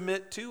to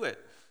submit to it.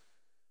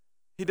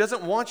 He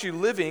doesn't want you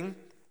living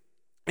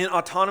in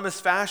autonomous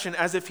fashion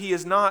as if he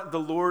is not the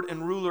Lord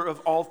and ruler of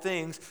all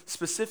things,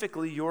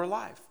 specifically your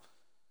life.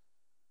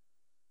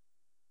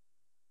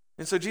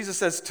 And so Jesus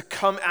says to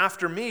come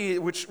after me,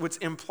 which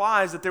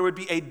implies that there would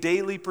be a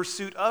daily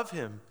pursuit of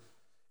him.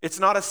 It's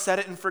not a set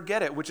it and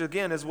forget it, which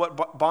again is what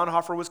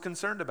Bonhoeffer was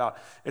concerned about.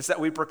 It's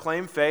that we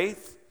proclaim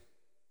faith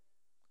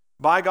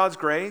by God's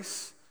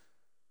grace,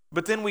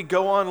 but then we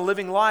go on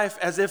living life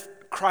as if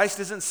Christ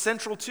isn't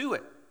central to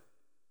it.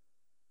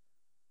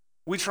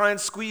 We try and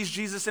squeeze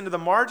Jesus into the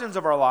margins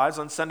of our lives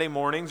on Sunday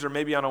mornings or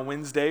maybe on a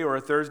Wednesday or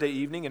a Thursday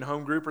evening in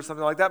home group or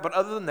something like that. But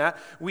other than that,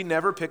 we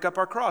never pick up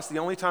our cross. The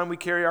only time we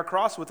carry our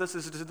cross with us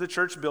is to the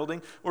church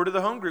building or to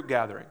the home group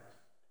gathering.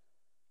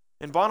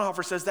 And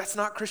Bonhoeffer says that's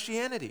not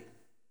Christianity.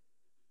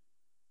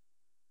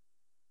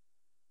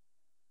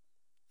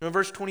 In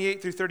verse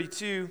 28 through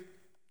 32,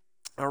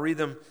 I'll read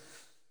them.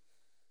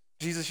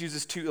 Jesus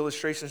uses two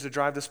illustrations to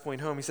drive this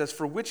point home. He says,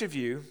 "For which of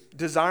you,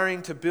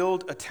 desiring to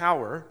build a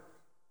tower,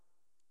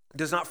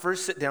 does not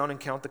first sit down and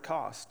count the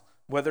cost,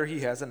 whether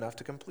he has enough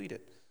to complete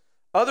it?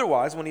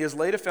 Otherwise, when he has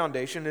laid a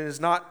foundation and is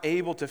not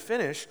able to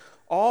finish,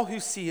 all who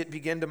see it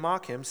begin to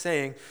mock him,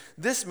 saying,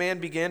 'This man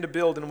began to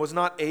build and was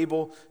not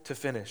able to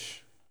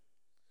finish.'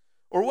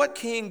 Or what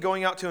king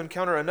going out to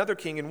encounter another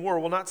king in war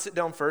will not sit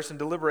down first and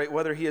deliberate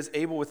whether he is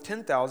able with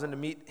 10,000 to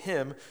meet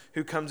him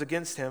who comes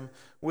against him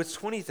with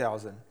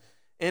 20,000?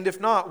 And if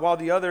not, while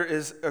the other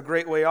is a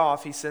great way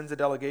off, he sends a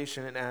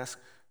delegation and asks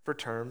for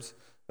terms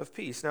of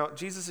peace." Now,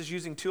 Jesus is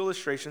using two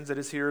illustrations that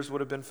his hearers would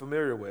have been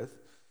familiar with.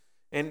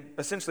 And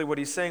essentially what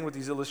he's saying with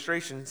these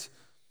illustrations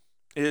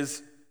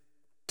is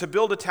to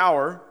build a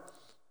tower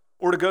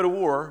or to go to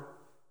war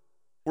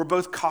were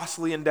both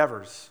costly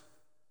endeavors.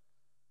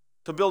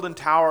 To build a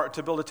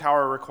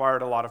tower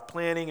required a lot of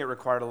planning, it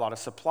required a lot of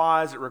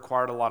supplies, it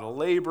required a lot of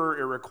labor,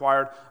 it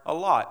required a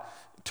lot.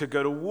 To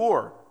go to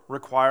war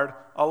required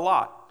a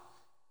lot.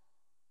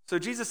 So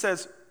Jesus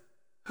says,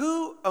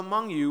 who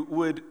among you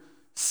would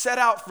set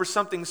out for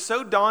something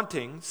so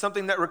daunting,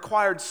 something that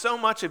required so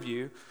much of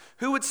you,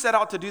 who would set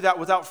out to do that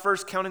without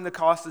first counting the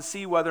cost to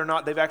see whether or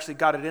not they've actually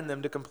got it in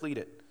them to complete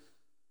it?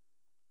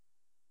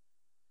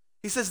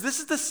 He says this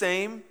is the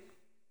same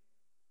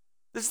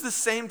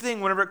thing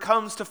whenever it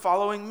comes to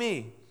following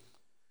me.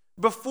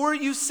 Before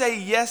you say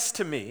yes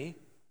to me,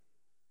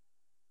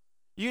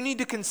 you need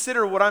to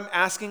consider what I'm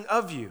asking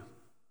of you.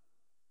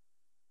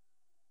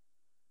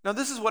 Now,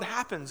 this is what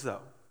happens,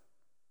 though.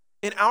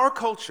 In our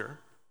culture,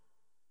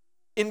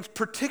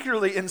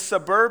 particularly in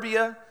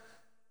suburbia,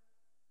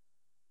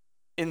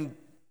 in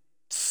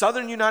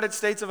southern United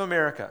States of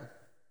America,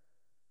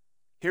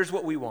 here's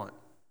what we want.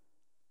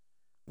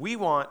 We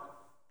want,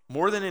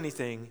 more than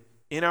anything,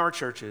 in our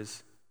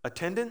churches,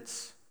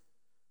 attendance,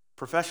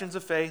 professions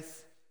of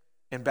faith,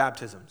 and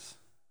baptisms.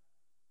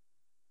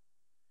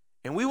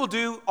 And we will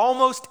do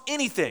almost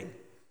anything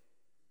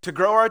to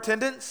grow our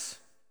attendance,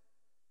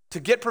 to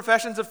get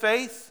professions of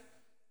faith,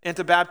 and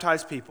to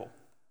baptize people.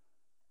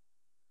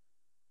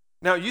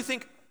 Now, you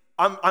think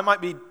I might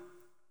be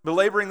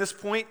belaboring this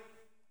point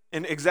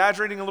and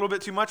exaggerating a little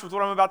bit too much with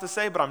what I'm about to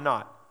say, but I'm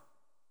not.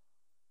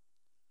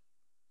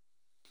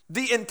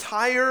 The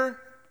entire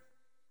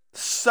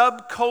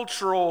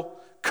subcultural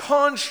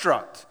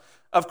construct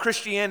of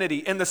Christianity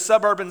in the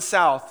suburban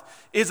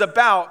South is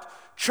about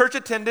church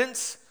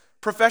attendance,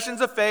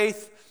 professions of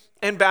faith,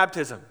 and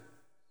baptism.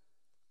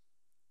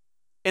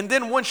 And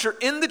then once you're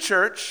in the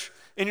church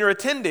and you're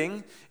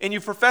attending and you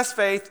profess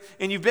faith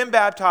and you've been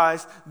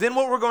baptized, then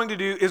what we're going to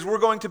do is we're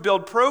going to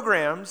build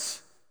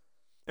programs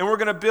and we're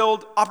going to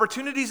build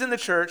opportunities in the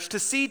church to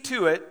see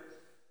to it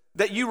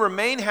that you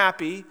remain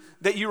happy,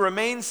 that you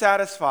remain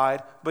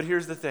satisfied. But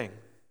here's the thing.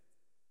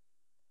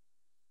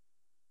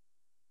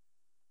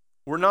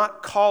 We're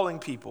not calling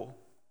people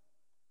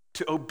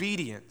to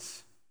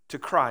obedience to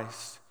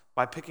Christ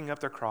by picking up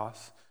their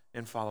cross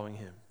and following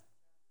him.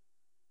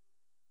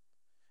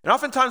 And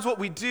oftentimes what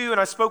we do,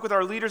 and I spoke with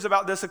our leaders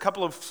about this a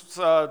couple of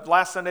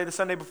last Sunday, the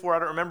Sunday before, I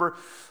don't remember.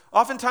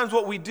 Oftentimes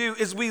what we do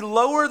is we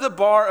lower the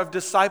bar of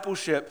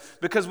discipleship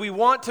because we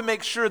want to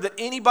make sure that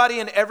anybody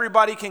and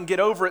everybody can get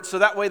over it so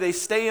that way they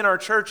stay in our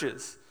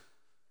churches.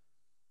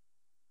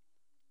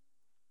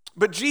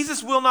 But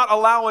Jesus will not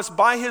allow us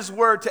by his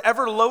word to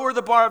ever lower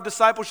the bar of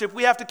discipleship.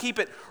 We have to keep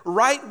it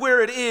right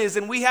where it is,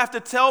 and we have to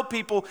tell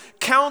people,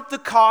 count the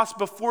cost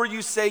before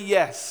you say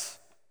yes.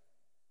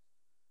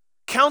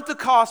 Count the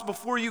cost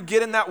before you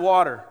get in that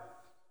water.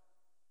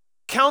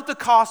 Count the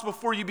cost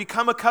before you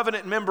become a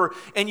covenant member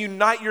and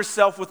unite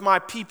yourself with my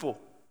people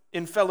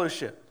in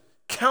fellowship.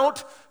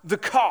 Count the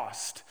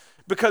cost.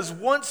 Because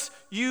once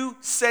you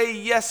say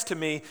yes to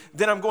me,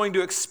 then I'm going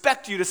to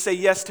expect you to say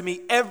yes to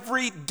me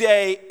every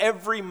day,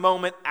 every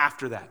moment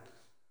after that.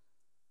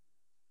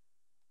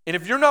 And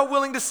if you're not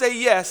willing to say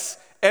yes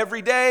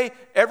every day,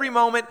 every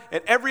moment,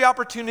 at every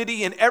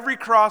opportunity, in every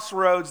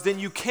crossroads, then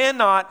you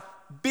cannot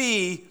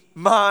be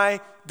my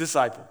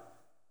disciple.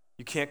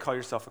 You can't call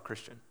yourself a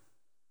Christian.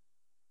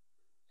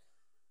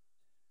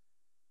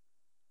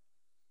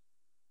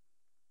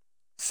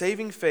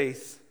 Saving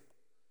faith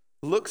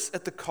looks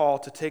at the call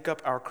to take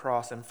up our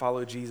cross and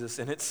follow Jesus,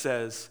 and it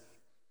says,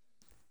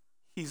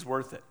 he's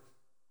worth it.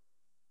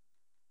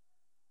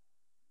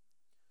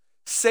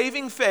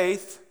 Saving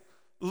faith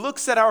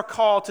looks at our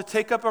call to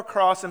take up our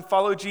cross and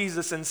follow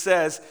Jesus and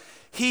says,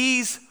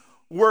 he's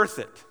worth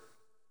it.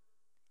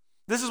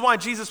 This is why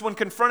Jesus, when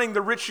confronting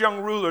the rich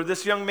young ruler,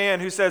 this young man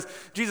who says,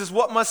 Jesus,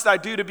 what must I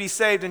do to be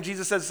saved? And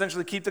Jesus says,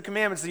 essentially, keep the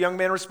commandments. The young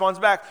man responds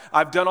back,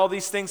 I've done all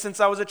these things since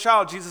I was a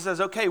child. Jesus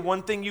says, okay,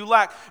 one thing you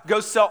lack. Go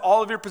sell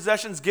all of your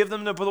possessions, give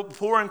them to the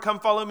poor, and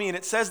come follow me. And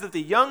it says that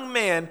the young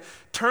man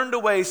turned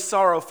away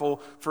sorrowful,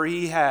 for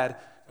he had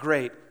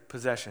great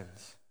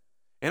possessions.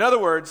 In other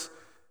words,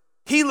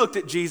 he looked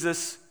at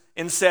Jesus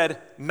and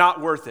said,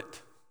 not worth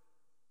it.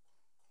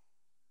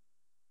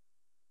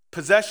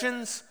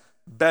 Possessions,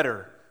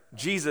 better.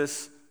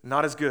 Jesus,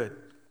 not as good.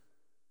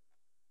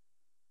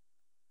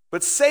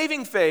 But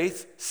saving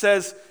faith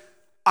says,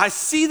 I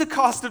see the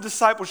cost of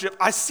discipleship.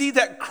 I see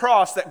that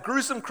cross, that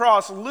gruesome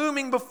cross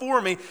looming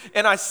before me,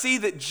 and I see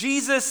that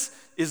Jesus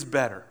is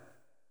better.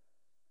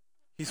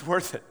 He's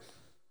worth it.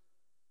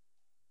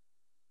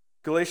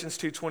 Galatians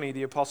 2:20,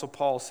 the Apostle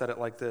Paul said it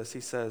like this.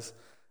 He says,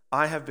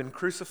 I have been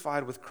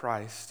crucified with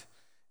Christ.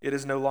 It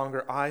is no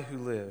longer I who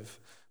live,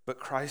 but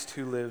Christ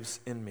who lives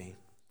in me.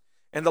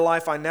 And the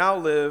life I now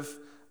live,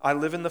 I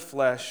live in the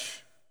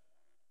flesh.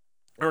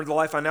 Or the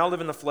life I now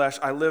live in the flesh,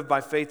 I live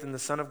by faith in the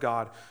Son of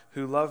God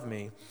who loved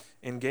me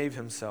and gave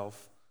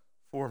himself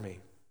for me.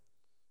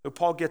 So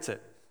Paul gets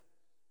it.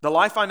 The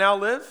life I now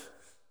live,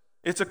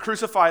 it's a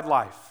crucified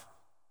life.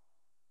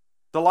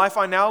 The life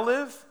I now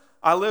live,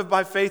 I live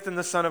by faith in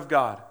the Son of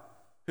God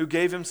who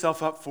gave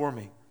himself up for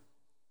me.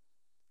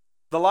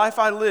 The life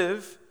I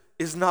live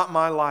is not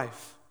my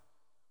life,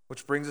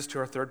 which brings us to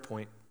our third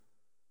point,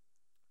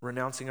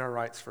 renouncing our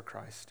rights for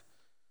Christ.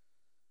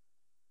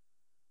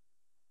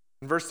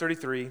 In verse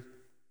 33,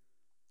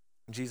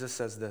 Jesus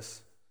says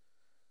this,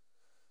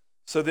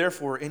 so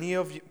therefore,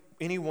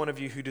 any one of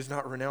you who does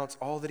not renounce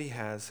all that he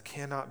has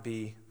cannot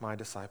be my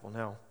disciple.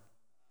 Now,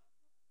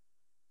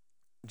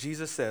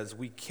 Jesus says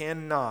we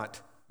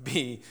cannot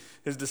be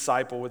his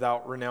disciple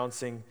without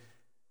renouncing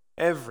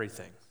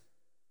everything.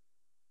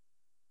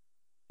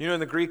 You know, in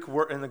the Greek,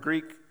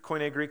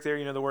 Koine Greek there,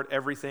 you know the word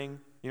everything?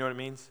 You know what it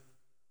means?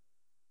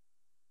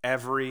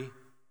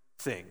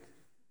 Everything.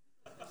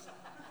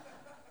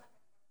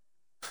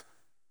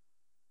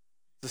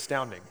 It's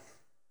astounding.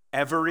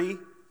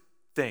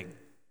 Everything.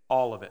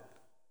 All of it.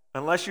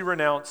 Unless you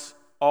renounce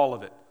all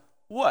of it.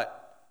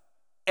 What?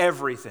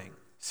 Everything.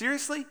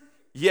 Seriously?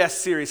 Yes,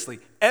 seriously.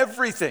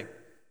 Everything.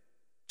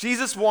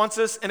 Jesus wants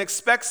us and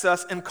expects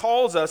us and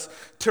calls us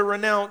to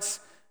renounce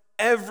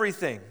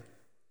everything.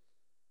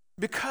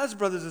 Because,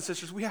 brothers and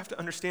sisters, we have to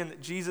understand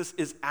that Jesus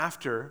is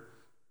after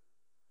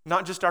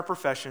not just our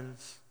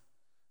professions,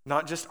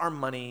 not just our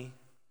money,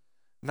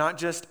 not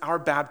just our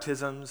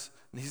baptisms.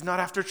 He's not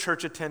after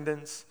church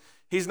attendance.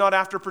 He's not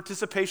after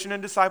participation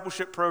in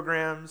discipleship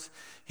programs.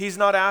 He's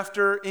not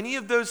after any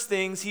of those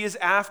things. He is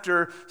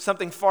after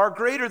something far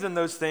greater than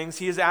those things.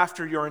 He is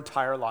after your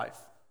entire life.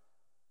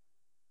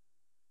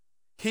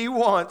 He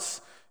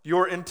wants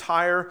your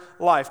entire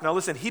life. Now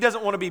listen, he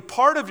doesn't want to be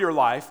part of your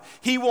life.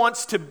 He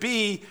wants to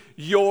be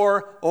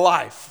your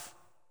life.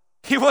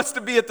 He wants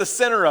to be at the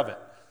center of it.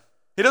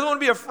 He doesn't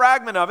want to be a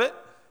fragment of it.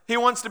 He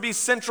wants to be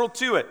central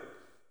to it.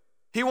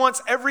 He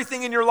wants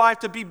everything in your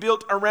life to be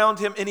built around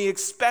him, and he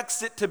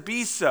expects it to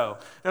be so.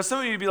 Now, some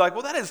of you would be like,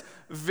 well, that is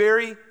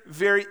very,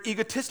 very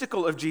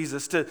egotistical of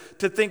Jesus to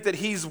think that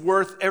he's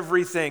worth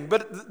everything.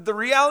 But the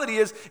reality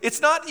is,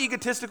 it's not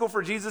egotistical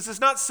for Jesus.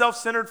 It's not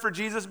self-centered for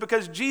Jesus,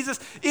 because Jesus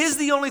is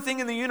the only thing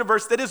in the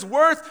universe that is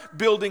worth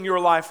building your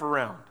life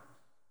around.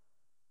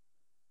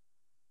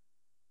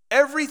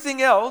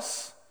 Everything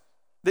else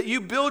that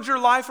you build your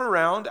life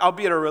around,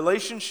 albeit a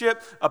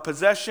relationship, a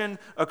possession,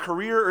 a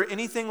career, or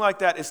anything like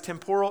that, is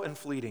temporal and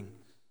fleeting.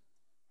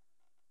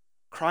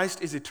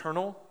 Christ is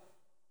eternal,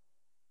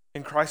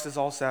 and Christ is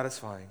all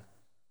satisfying.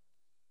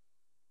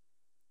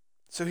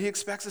 So he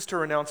expects us to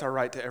renounce our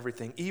right to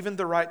everything, even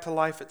the right to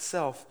life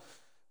itself.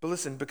 But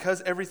listen,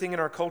 because everything in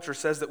our culture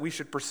says that we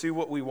should pursue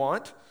what we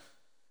want,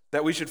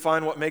 that we should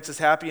find what makes us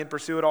happy and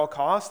pursue at all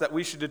costs, that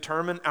we should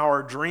determine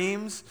our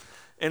dreams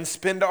and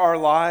spend our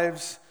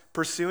lives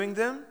pursuing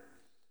them,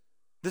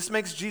 this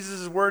makes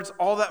Jesus' words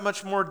all that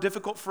much more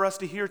difficult for us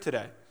to hear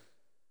today.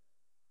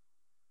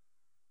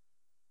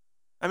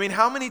 I mean,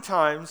 how many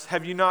times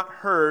have you not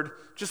heard,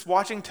 just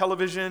watching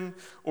television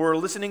or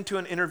listening to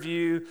an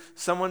interview,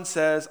 someone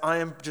says, I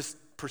am just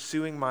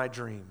pursuing my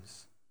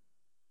dreams?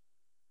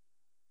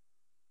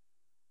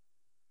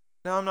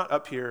 Now, I'm not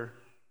up here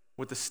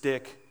with the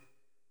stick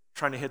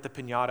trying to hit the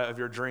piñata of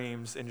your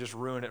dreams and just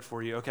ruin it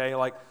for you, okay?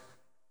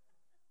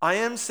 I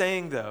am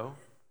saying, though,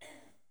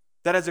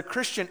 that as a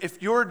Christian, if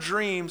your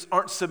dreams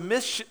aren't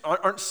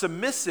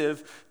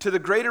submissive to the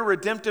greater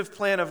redemptive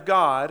plan of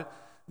God,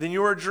 then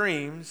your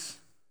dreams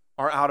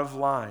are out of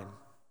line.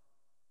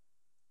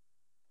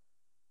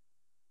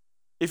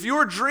 If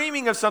you're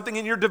dreaming of something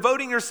and you're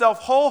devoting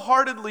yourself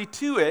wholeheartedly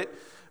to it,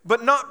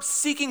 but not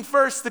seeking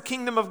first the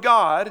kingdom of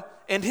God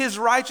and his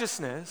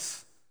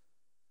righteousness,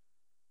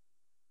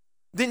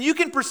 then you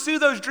can pursue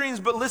those dreams,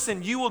 but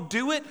listen, you will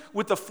do it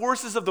with the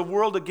forces of the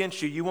world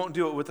against you. You won't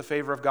do it with the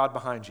favor of God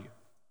behind you.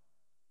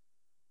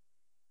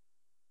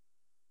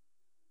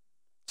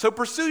 So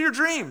pursue your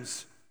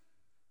dreams.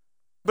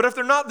 But if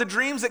they're not the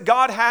dreams that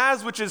God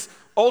has, which is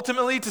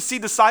ultimately to see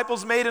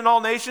disciples made in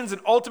all nations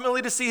and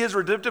ultimately to see his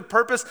redemptive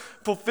purpose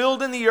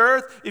fulfilled in the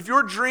earth, if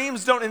your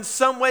dreams don't in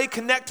some way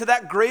connect to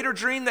that greater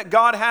dream that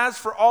God has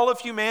for all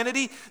of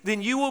humanity,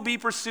 then you will be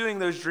pursuing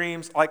those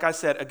dreams, like I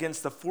said,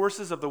 against the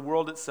forces of the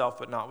world itself,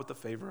 but not with the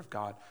favor of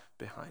God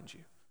behind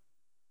you.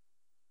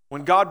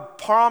 When God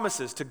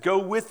promises to go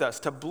with us,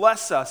 to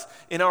bless us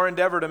in our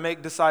endeavor to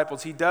make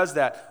disciples, he does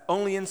that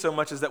only in so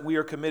much as that we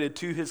are committed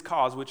to his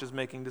cause, which is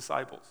making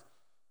disciples.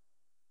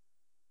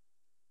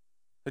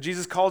 But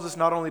Jesus calls us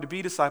not only to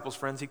be disciples,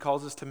 friends, he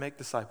calls us to make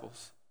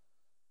disciples.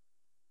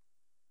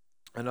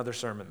 Another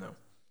sermon, though.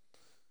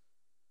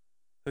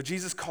 So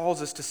Jesus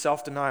calls us to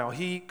self-denial.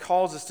 He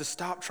calls us to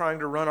stop trying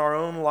to run our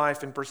own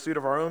life in pursuit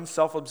of our own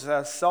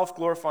self-obsessed,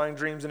 self-glorifying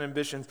dreams and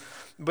ambitions.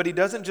 But he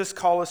doesn't just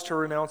call us to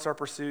renounce our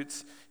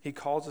pursuits. He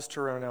calls us to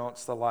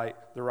renounce the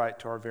right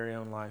to our very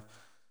own life.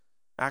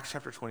 Acts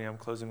chapter 20, I'm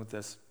closing with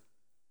this.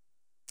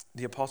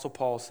 The Apostle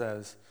Paul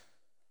says,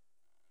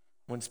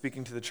 when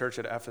speaking to the church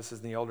at Ephesus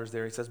and the elders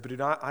there, he says, "But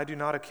I do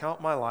not account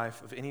my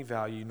life of any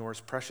value, nor as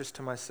precious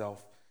to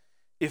myself,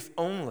 if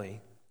only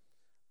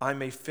I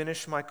may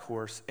finish my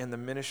course in the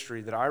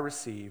ministry that I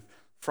receive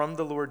from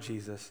the Lord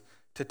Jesus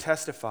to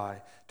testify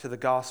to the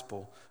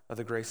gospel of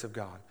the grace of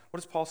God." What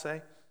does Paul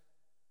say?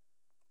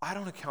 I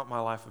don't account my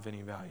life of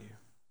any value.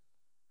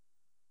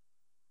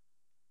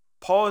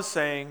 Paul is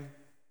saying,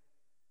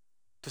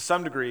 to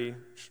some degree,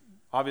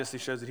 obviously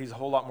shows that he's a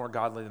whole lot more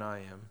godly than I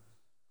am,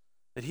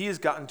 that he has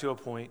gotten to a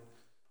point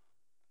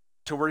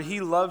to where he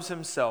loves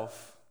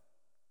himself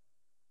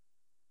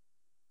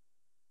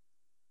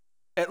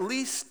at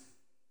least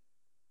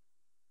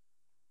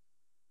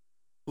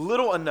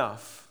little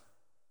enough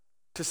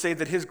to say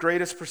that his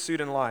greatest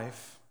pursuit in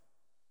life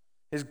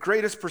is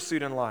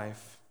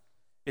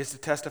to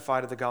testify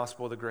to the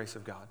gospel of the grace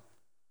of God.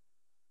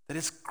 That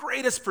his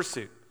greatest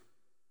pursuit.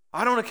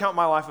 I don't account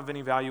my life of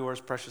any value or as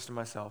precious to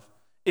myself,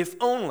 if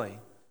only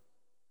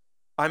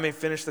I may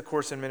finish the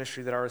course in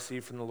ministry that I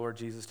received from the Lord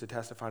Jesus to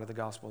testify to the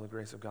gospel of the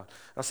grace of God.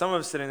 Now some of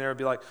us sitting there would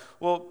be like,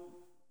 well,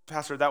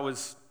 Pastor, that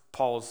was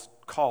Paul's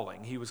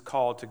calling. He was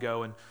called to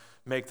go and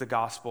make the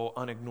gospel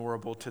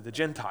unignorable to the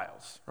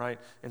Gentiles, right?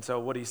 And so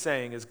what he's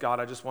saying is, God,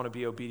 I just want to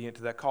be obedient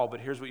to that call.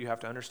 But here's what you have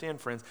to understand,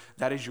 friends.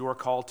 That is your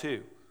call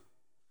too.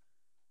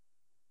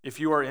 If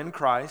you are in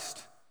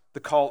Christ, the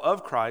call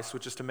of Christ,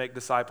 which is to make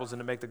disciples and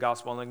to make the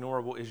gospel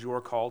unignorable, is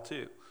your call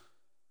too.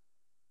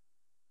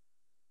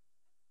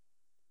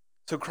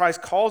 So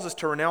Christ calls us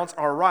to renounce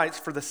our rights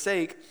for the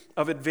sake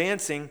of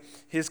advancing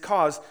his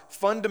cause.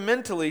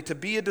 Fundamentally, to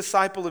be a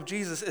disciple of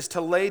Jesus is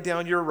to lay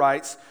down your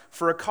rights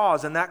for a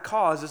cause, and that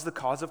cause is the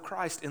cause of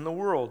Christ in the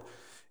world.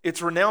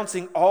 It's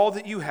renouncing all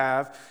that you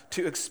have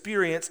to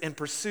experience and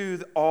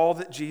pursue all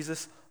that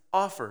Jesus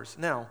offers.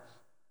 Now,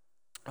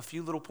 a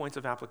few little points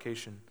of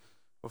application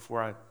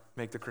before I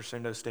make the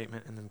crescendo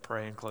statement and then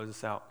pray and close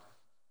us out.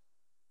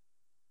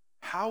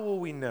 How will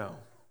we know?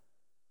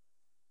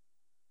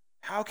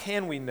 How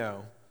can we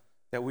know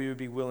that we would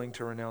be willing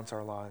to renounce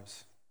our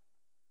lives?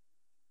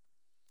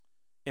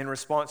 In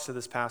response to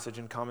this passage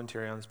and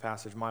commentary on this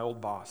passage, my old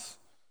boss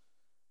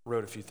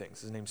wrote a few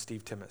things. His name's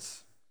Steve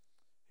Timmis.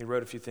 He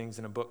wrote a few things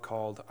in a book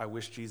called I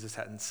Wish Jesus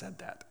Hadn't Said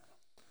That.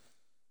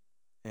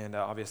 And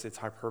obviously it's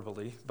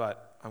hyperbole,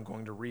 but I'm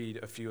going to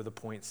read a few of the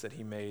points that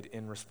he made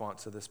in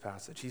response to this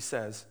passage. He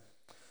says,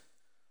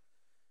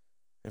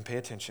 and pay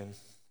attention,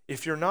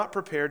 if you're not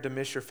prepared to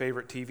miss your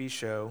favorite TV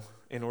show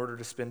in order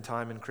to spend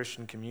time in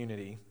Christian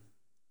community,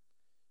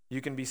 you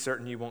can be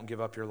certain you won't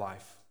give up your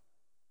life.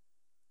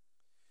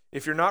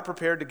 If you're not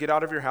prepared to get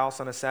out of your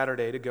house on a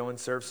Saturday to go and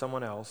serve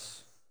someone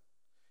else,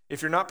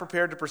 if you're not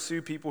prepared to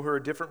pursue people who are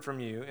different from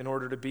you in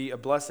order to be a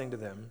blessing to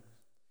them,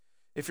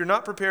 if you're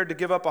not prepared to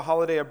give up a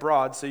holiday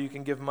abroad so you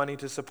can give money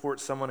to support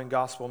someone in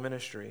gospel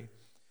ministry,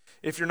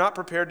 if you're not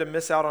prepared to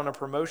miss out on a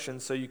promotion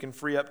so you can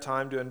free up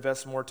time to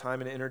invest more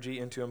time and energy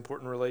into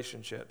important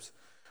relationships,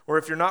 or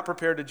if you're not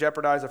prepared to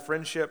jeopardize a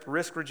friendship,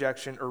 risk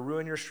rejection, or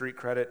ruin your street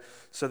credit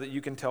so that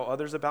you can tell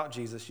others about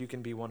Jesus, you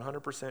can be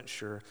 100%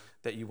 sure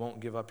that you won't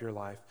give up your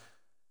life.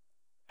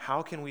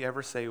 How can we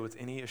ever say with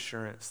any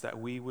assurance that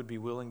we would be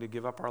willing to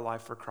give up our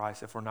life for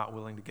Christ if we're not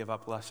willing to give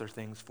up lesser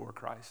things for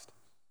Christ?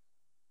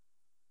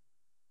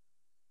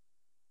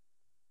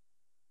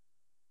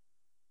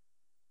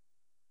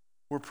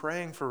 We're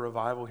praying for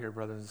revival here,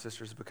 brothers and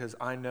sisters, because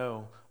I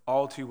know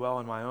all too well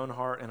in my own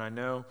heart, and I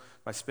know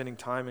by spending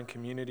time in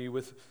community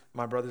with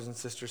my brothers and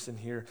sisters in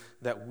here,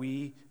 that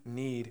we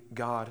need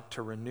God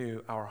to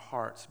renew our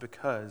hearts,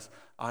 because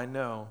I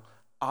know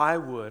I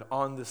would,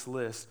 on this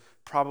list,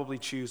 probably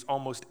choose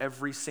almost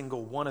every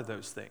single one of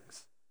those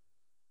things.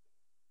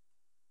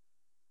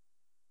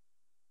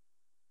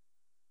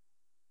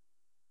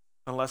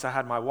 Unless I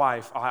had my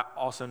wife,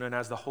 also known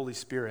as the Holy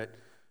Spirit,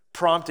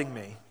 prompting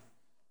me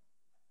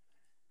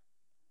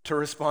to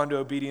respond to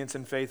obedience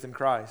and faith in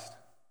Christ.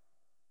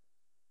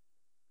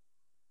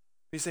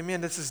 You say,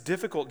 man, this is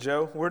difficult,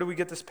 Joe. Where do we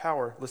get this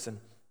power? Listen,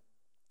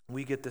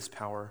 we get this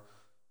power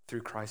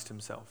through Christ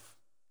himself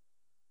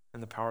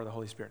and the power of the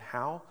Holy Spirit.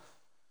 How?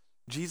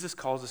 Jesus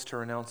calls us to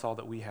renounce all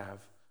that we have,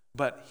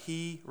 but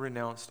he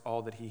renounced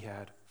all that he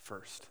had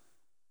first.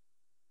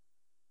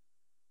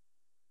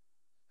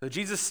 So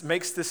Jesus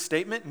makes this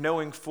statement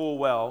knowing full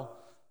well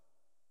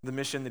the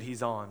mission that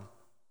he's on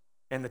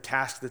and the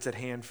task that's at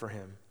hand for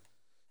him.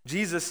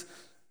 Jesus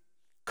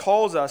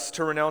calls us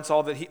to renounce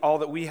all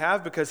that we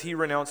have because he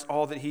renounced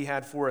all that he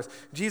had for us.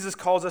 Jesus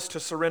calls us to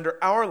surrender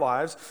our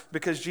lives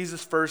because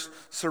Jesus first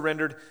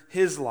surrendered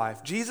his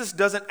life. Jesus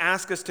doesn't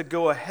ask us to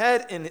go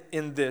ahead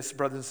in this,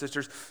 brothers and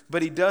sisters,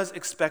 but he does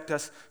expect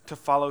us to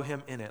follow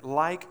him in it.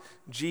 Like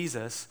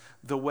Jesus,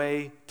 the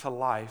way to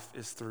life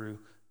is through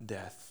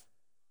death.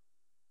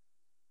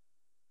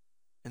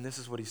 And this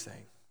is what he's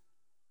saying.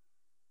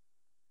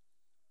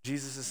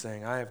 Jesus is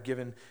saying, I have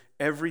given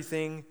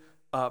everything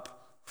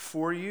up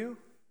for you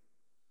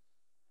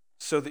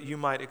so that you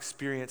might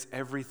experience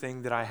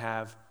everything that I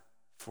have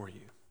for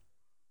you.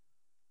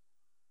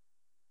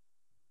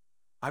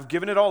 I've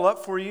given it all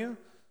up for you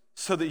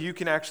so that you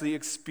can actually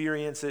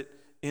experience it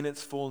in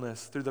its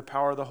fullness through the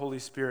power of the Holy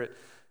Spirit.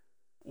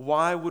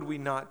 Why would we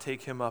not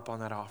take him up on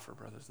that offer,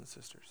 brothers and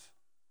sisters?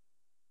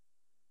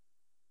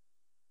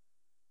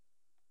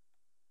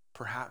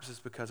 Perhaps it's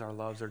because our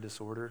loves are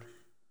disordered.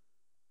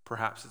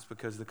 Perhaps it's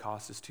because the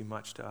cost is too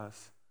much to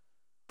us.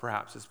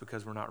 Perhaps it's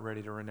because we're not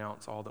ready to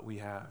renounce all that we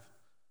have.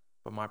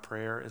 But my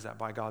prayer is that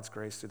by God's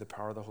grace, through the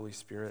power of the Holy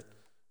Spirit,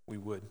 we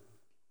would.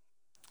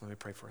 Let me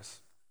pray for us.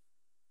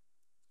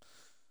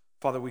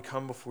 Father, we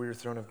come before your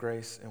throne of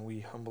grace and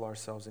we humble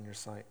ourselves in your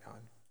sight, God.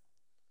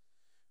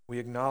 We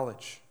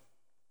acknowledge,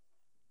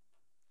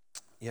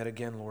 yet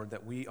again, Lord,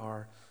 that we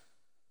are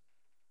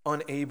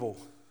unable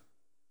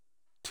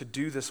to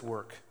do this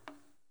work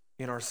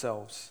in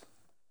ourselves.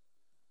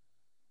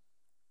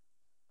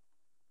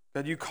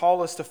 God, you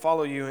call us to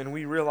follow you, and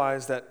we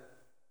realize that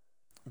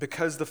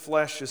because the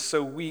flesh is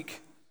so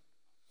weak,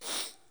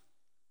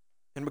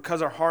 and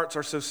because our hearts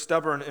are so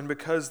stubborn, and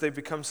because they've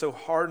become so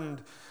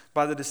hardened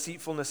by the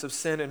deceitfulness of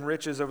sin and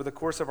riches over the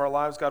course of our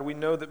lives, God, we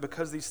know that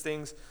because these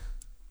things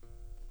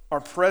are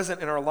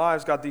present in our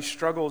lives, God, these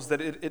struggles, that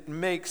it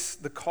makes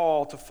the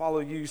call to follow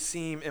you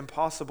seem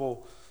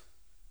impossible.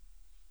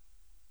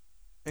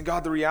 And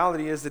God, the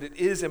reality is that it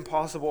is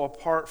impossible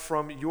apart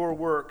from your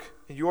work,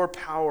 your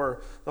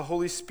power, the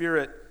Holy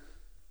Spirit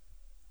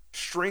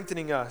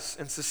strengthening us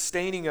and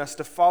sustaining us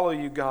to follow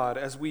you, God,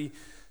 as we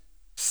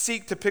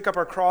seek to pick up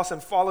our cross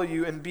and follow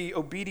you and be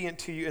obedient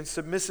to you and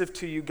submissive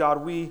to you,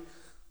 God. We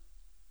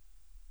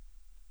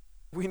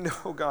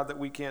know, God, that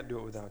we can't do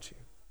it without you.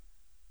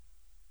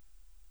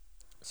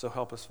 So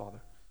help us, Father.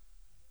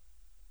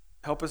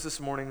 Help us this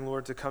morning,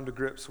 Lord, to come to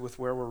grips with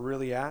where we're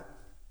really at.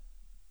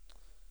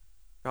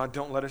 God,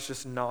 don't let us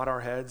just nod our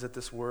heads at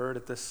this word,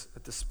 at this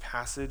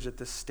passage, at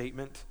this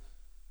statement,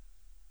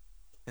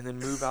 and then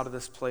move out of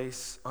this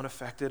place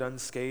unaffected,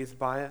 unscathed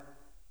by it.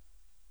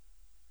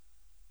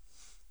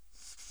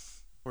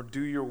 Or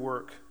do your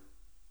work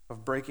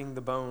of breaking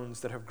the bones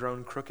that have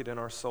grown crooked in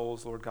our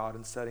souls, Lord God,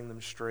 and setting them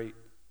straight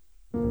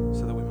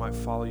so that we might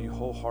follow you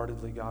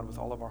wholeheartedly, God, with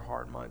all of our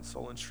heart, mind,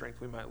 soul, and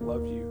strength. We might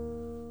love you,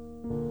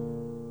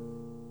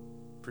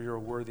 for you are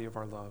worthy of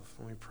our love.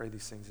 And we pray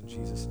these things in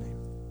Jesus'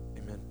 name.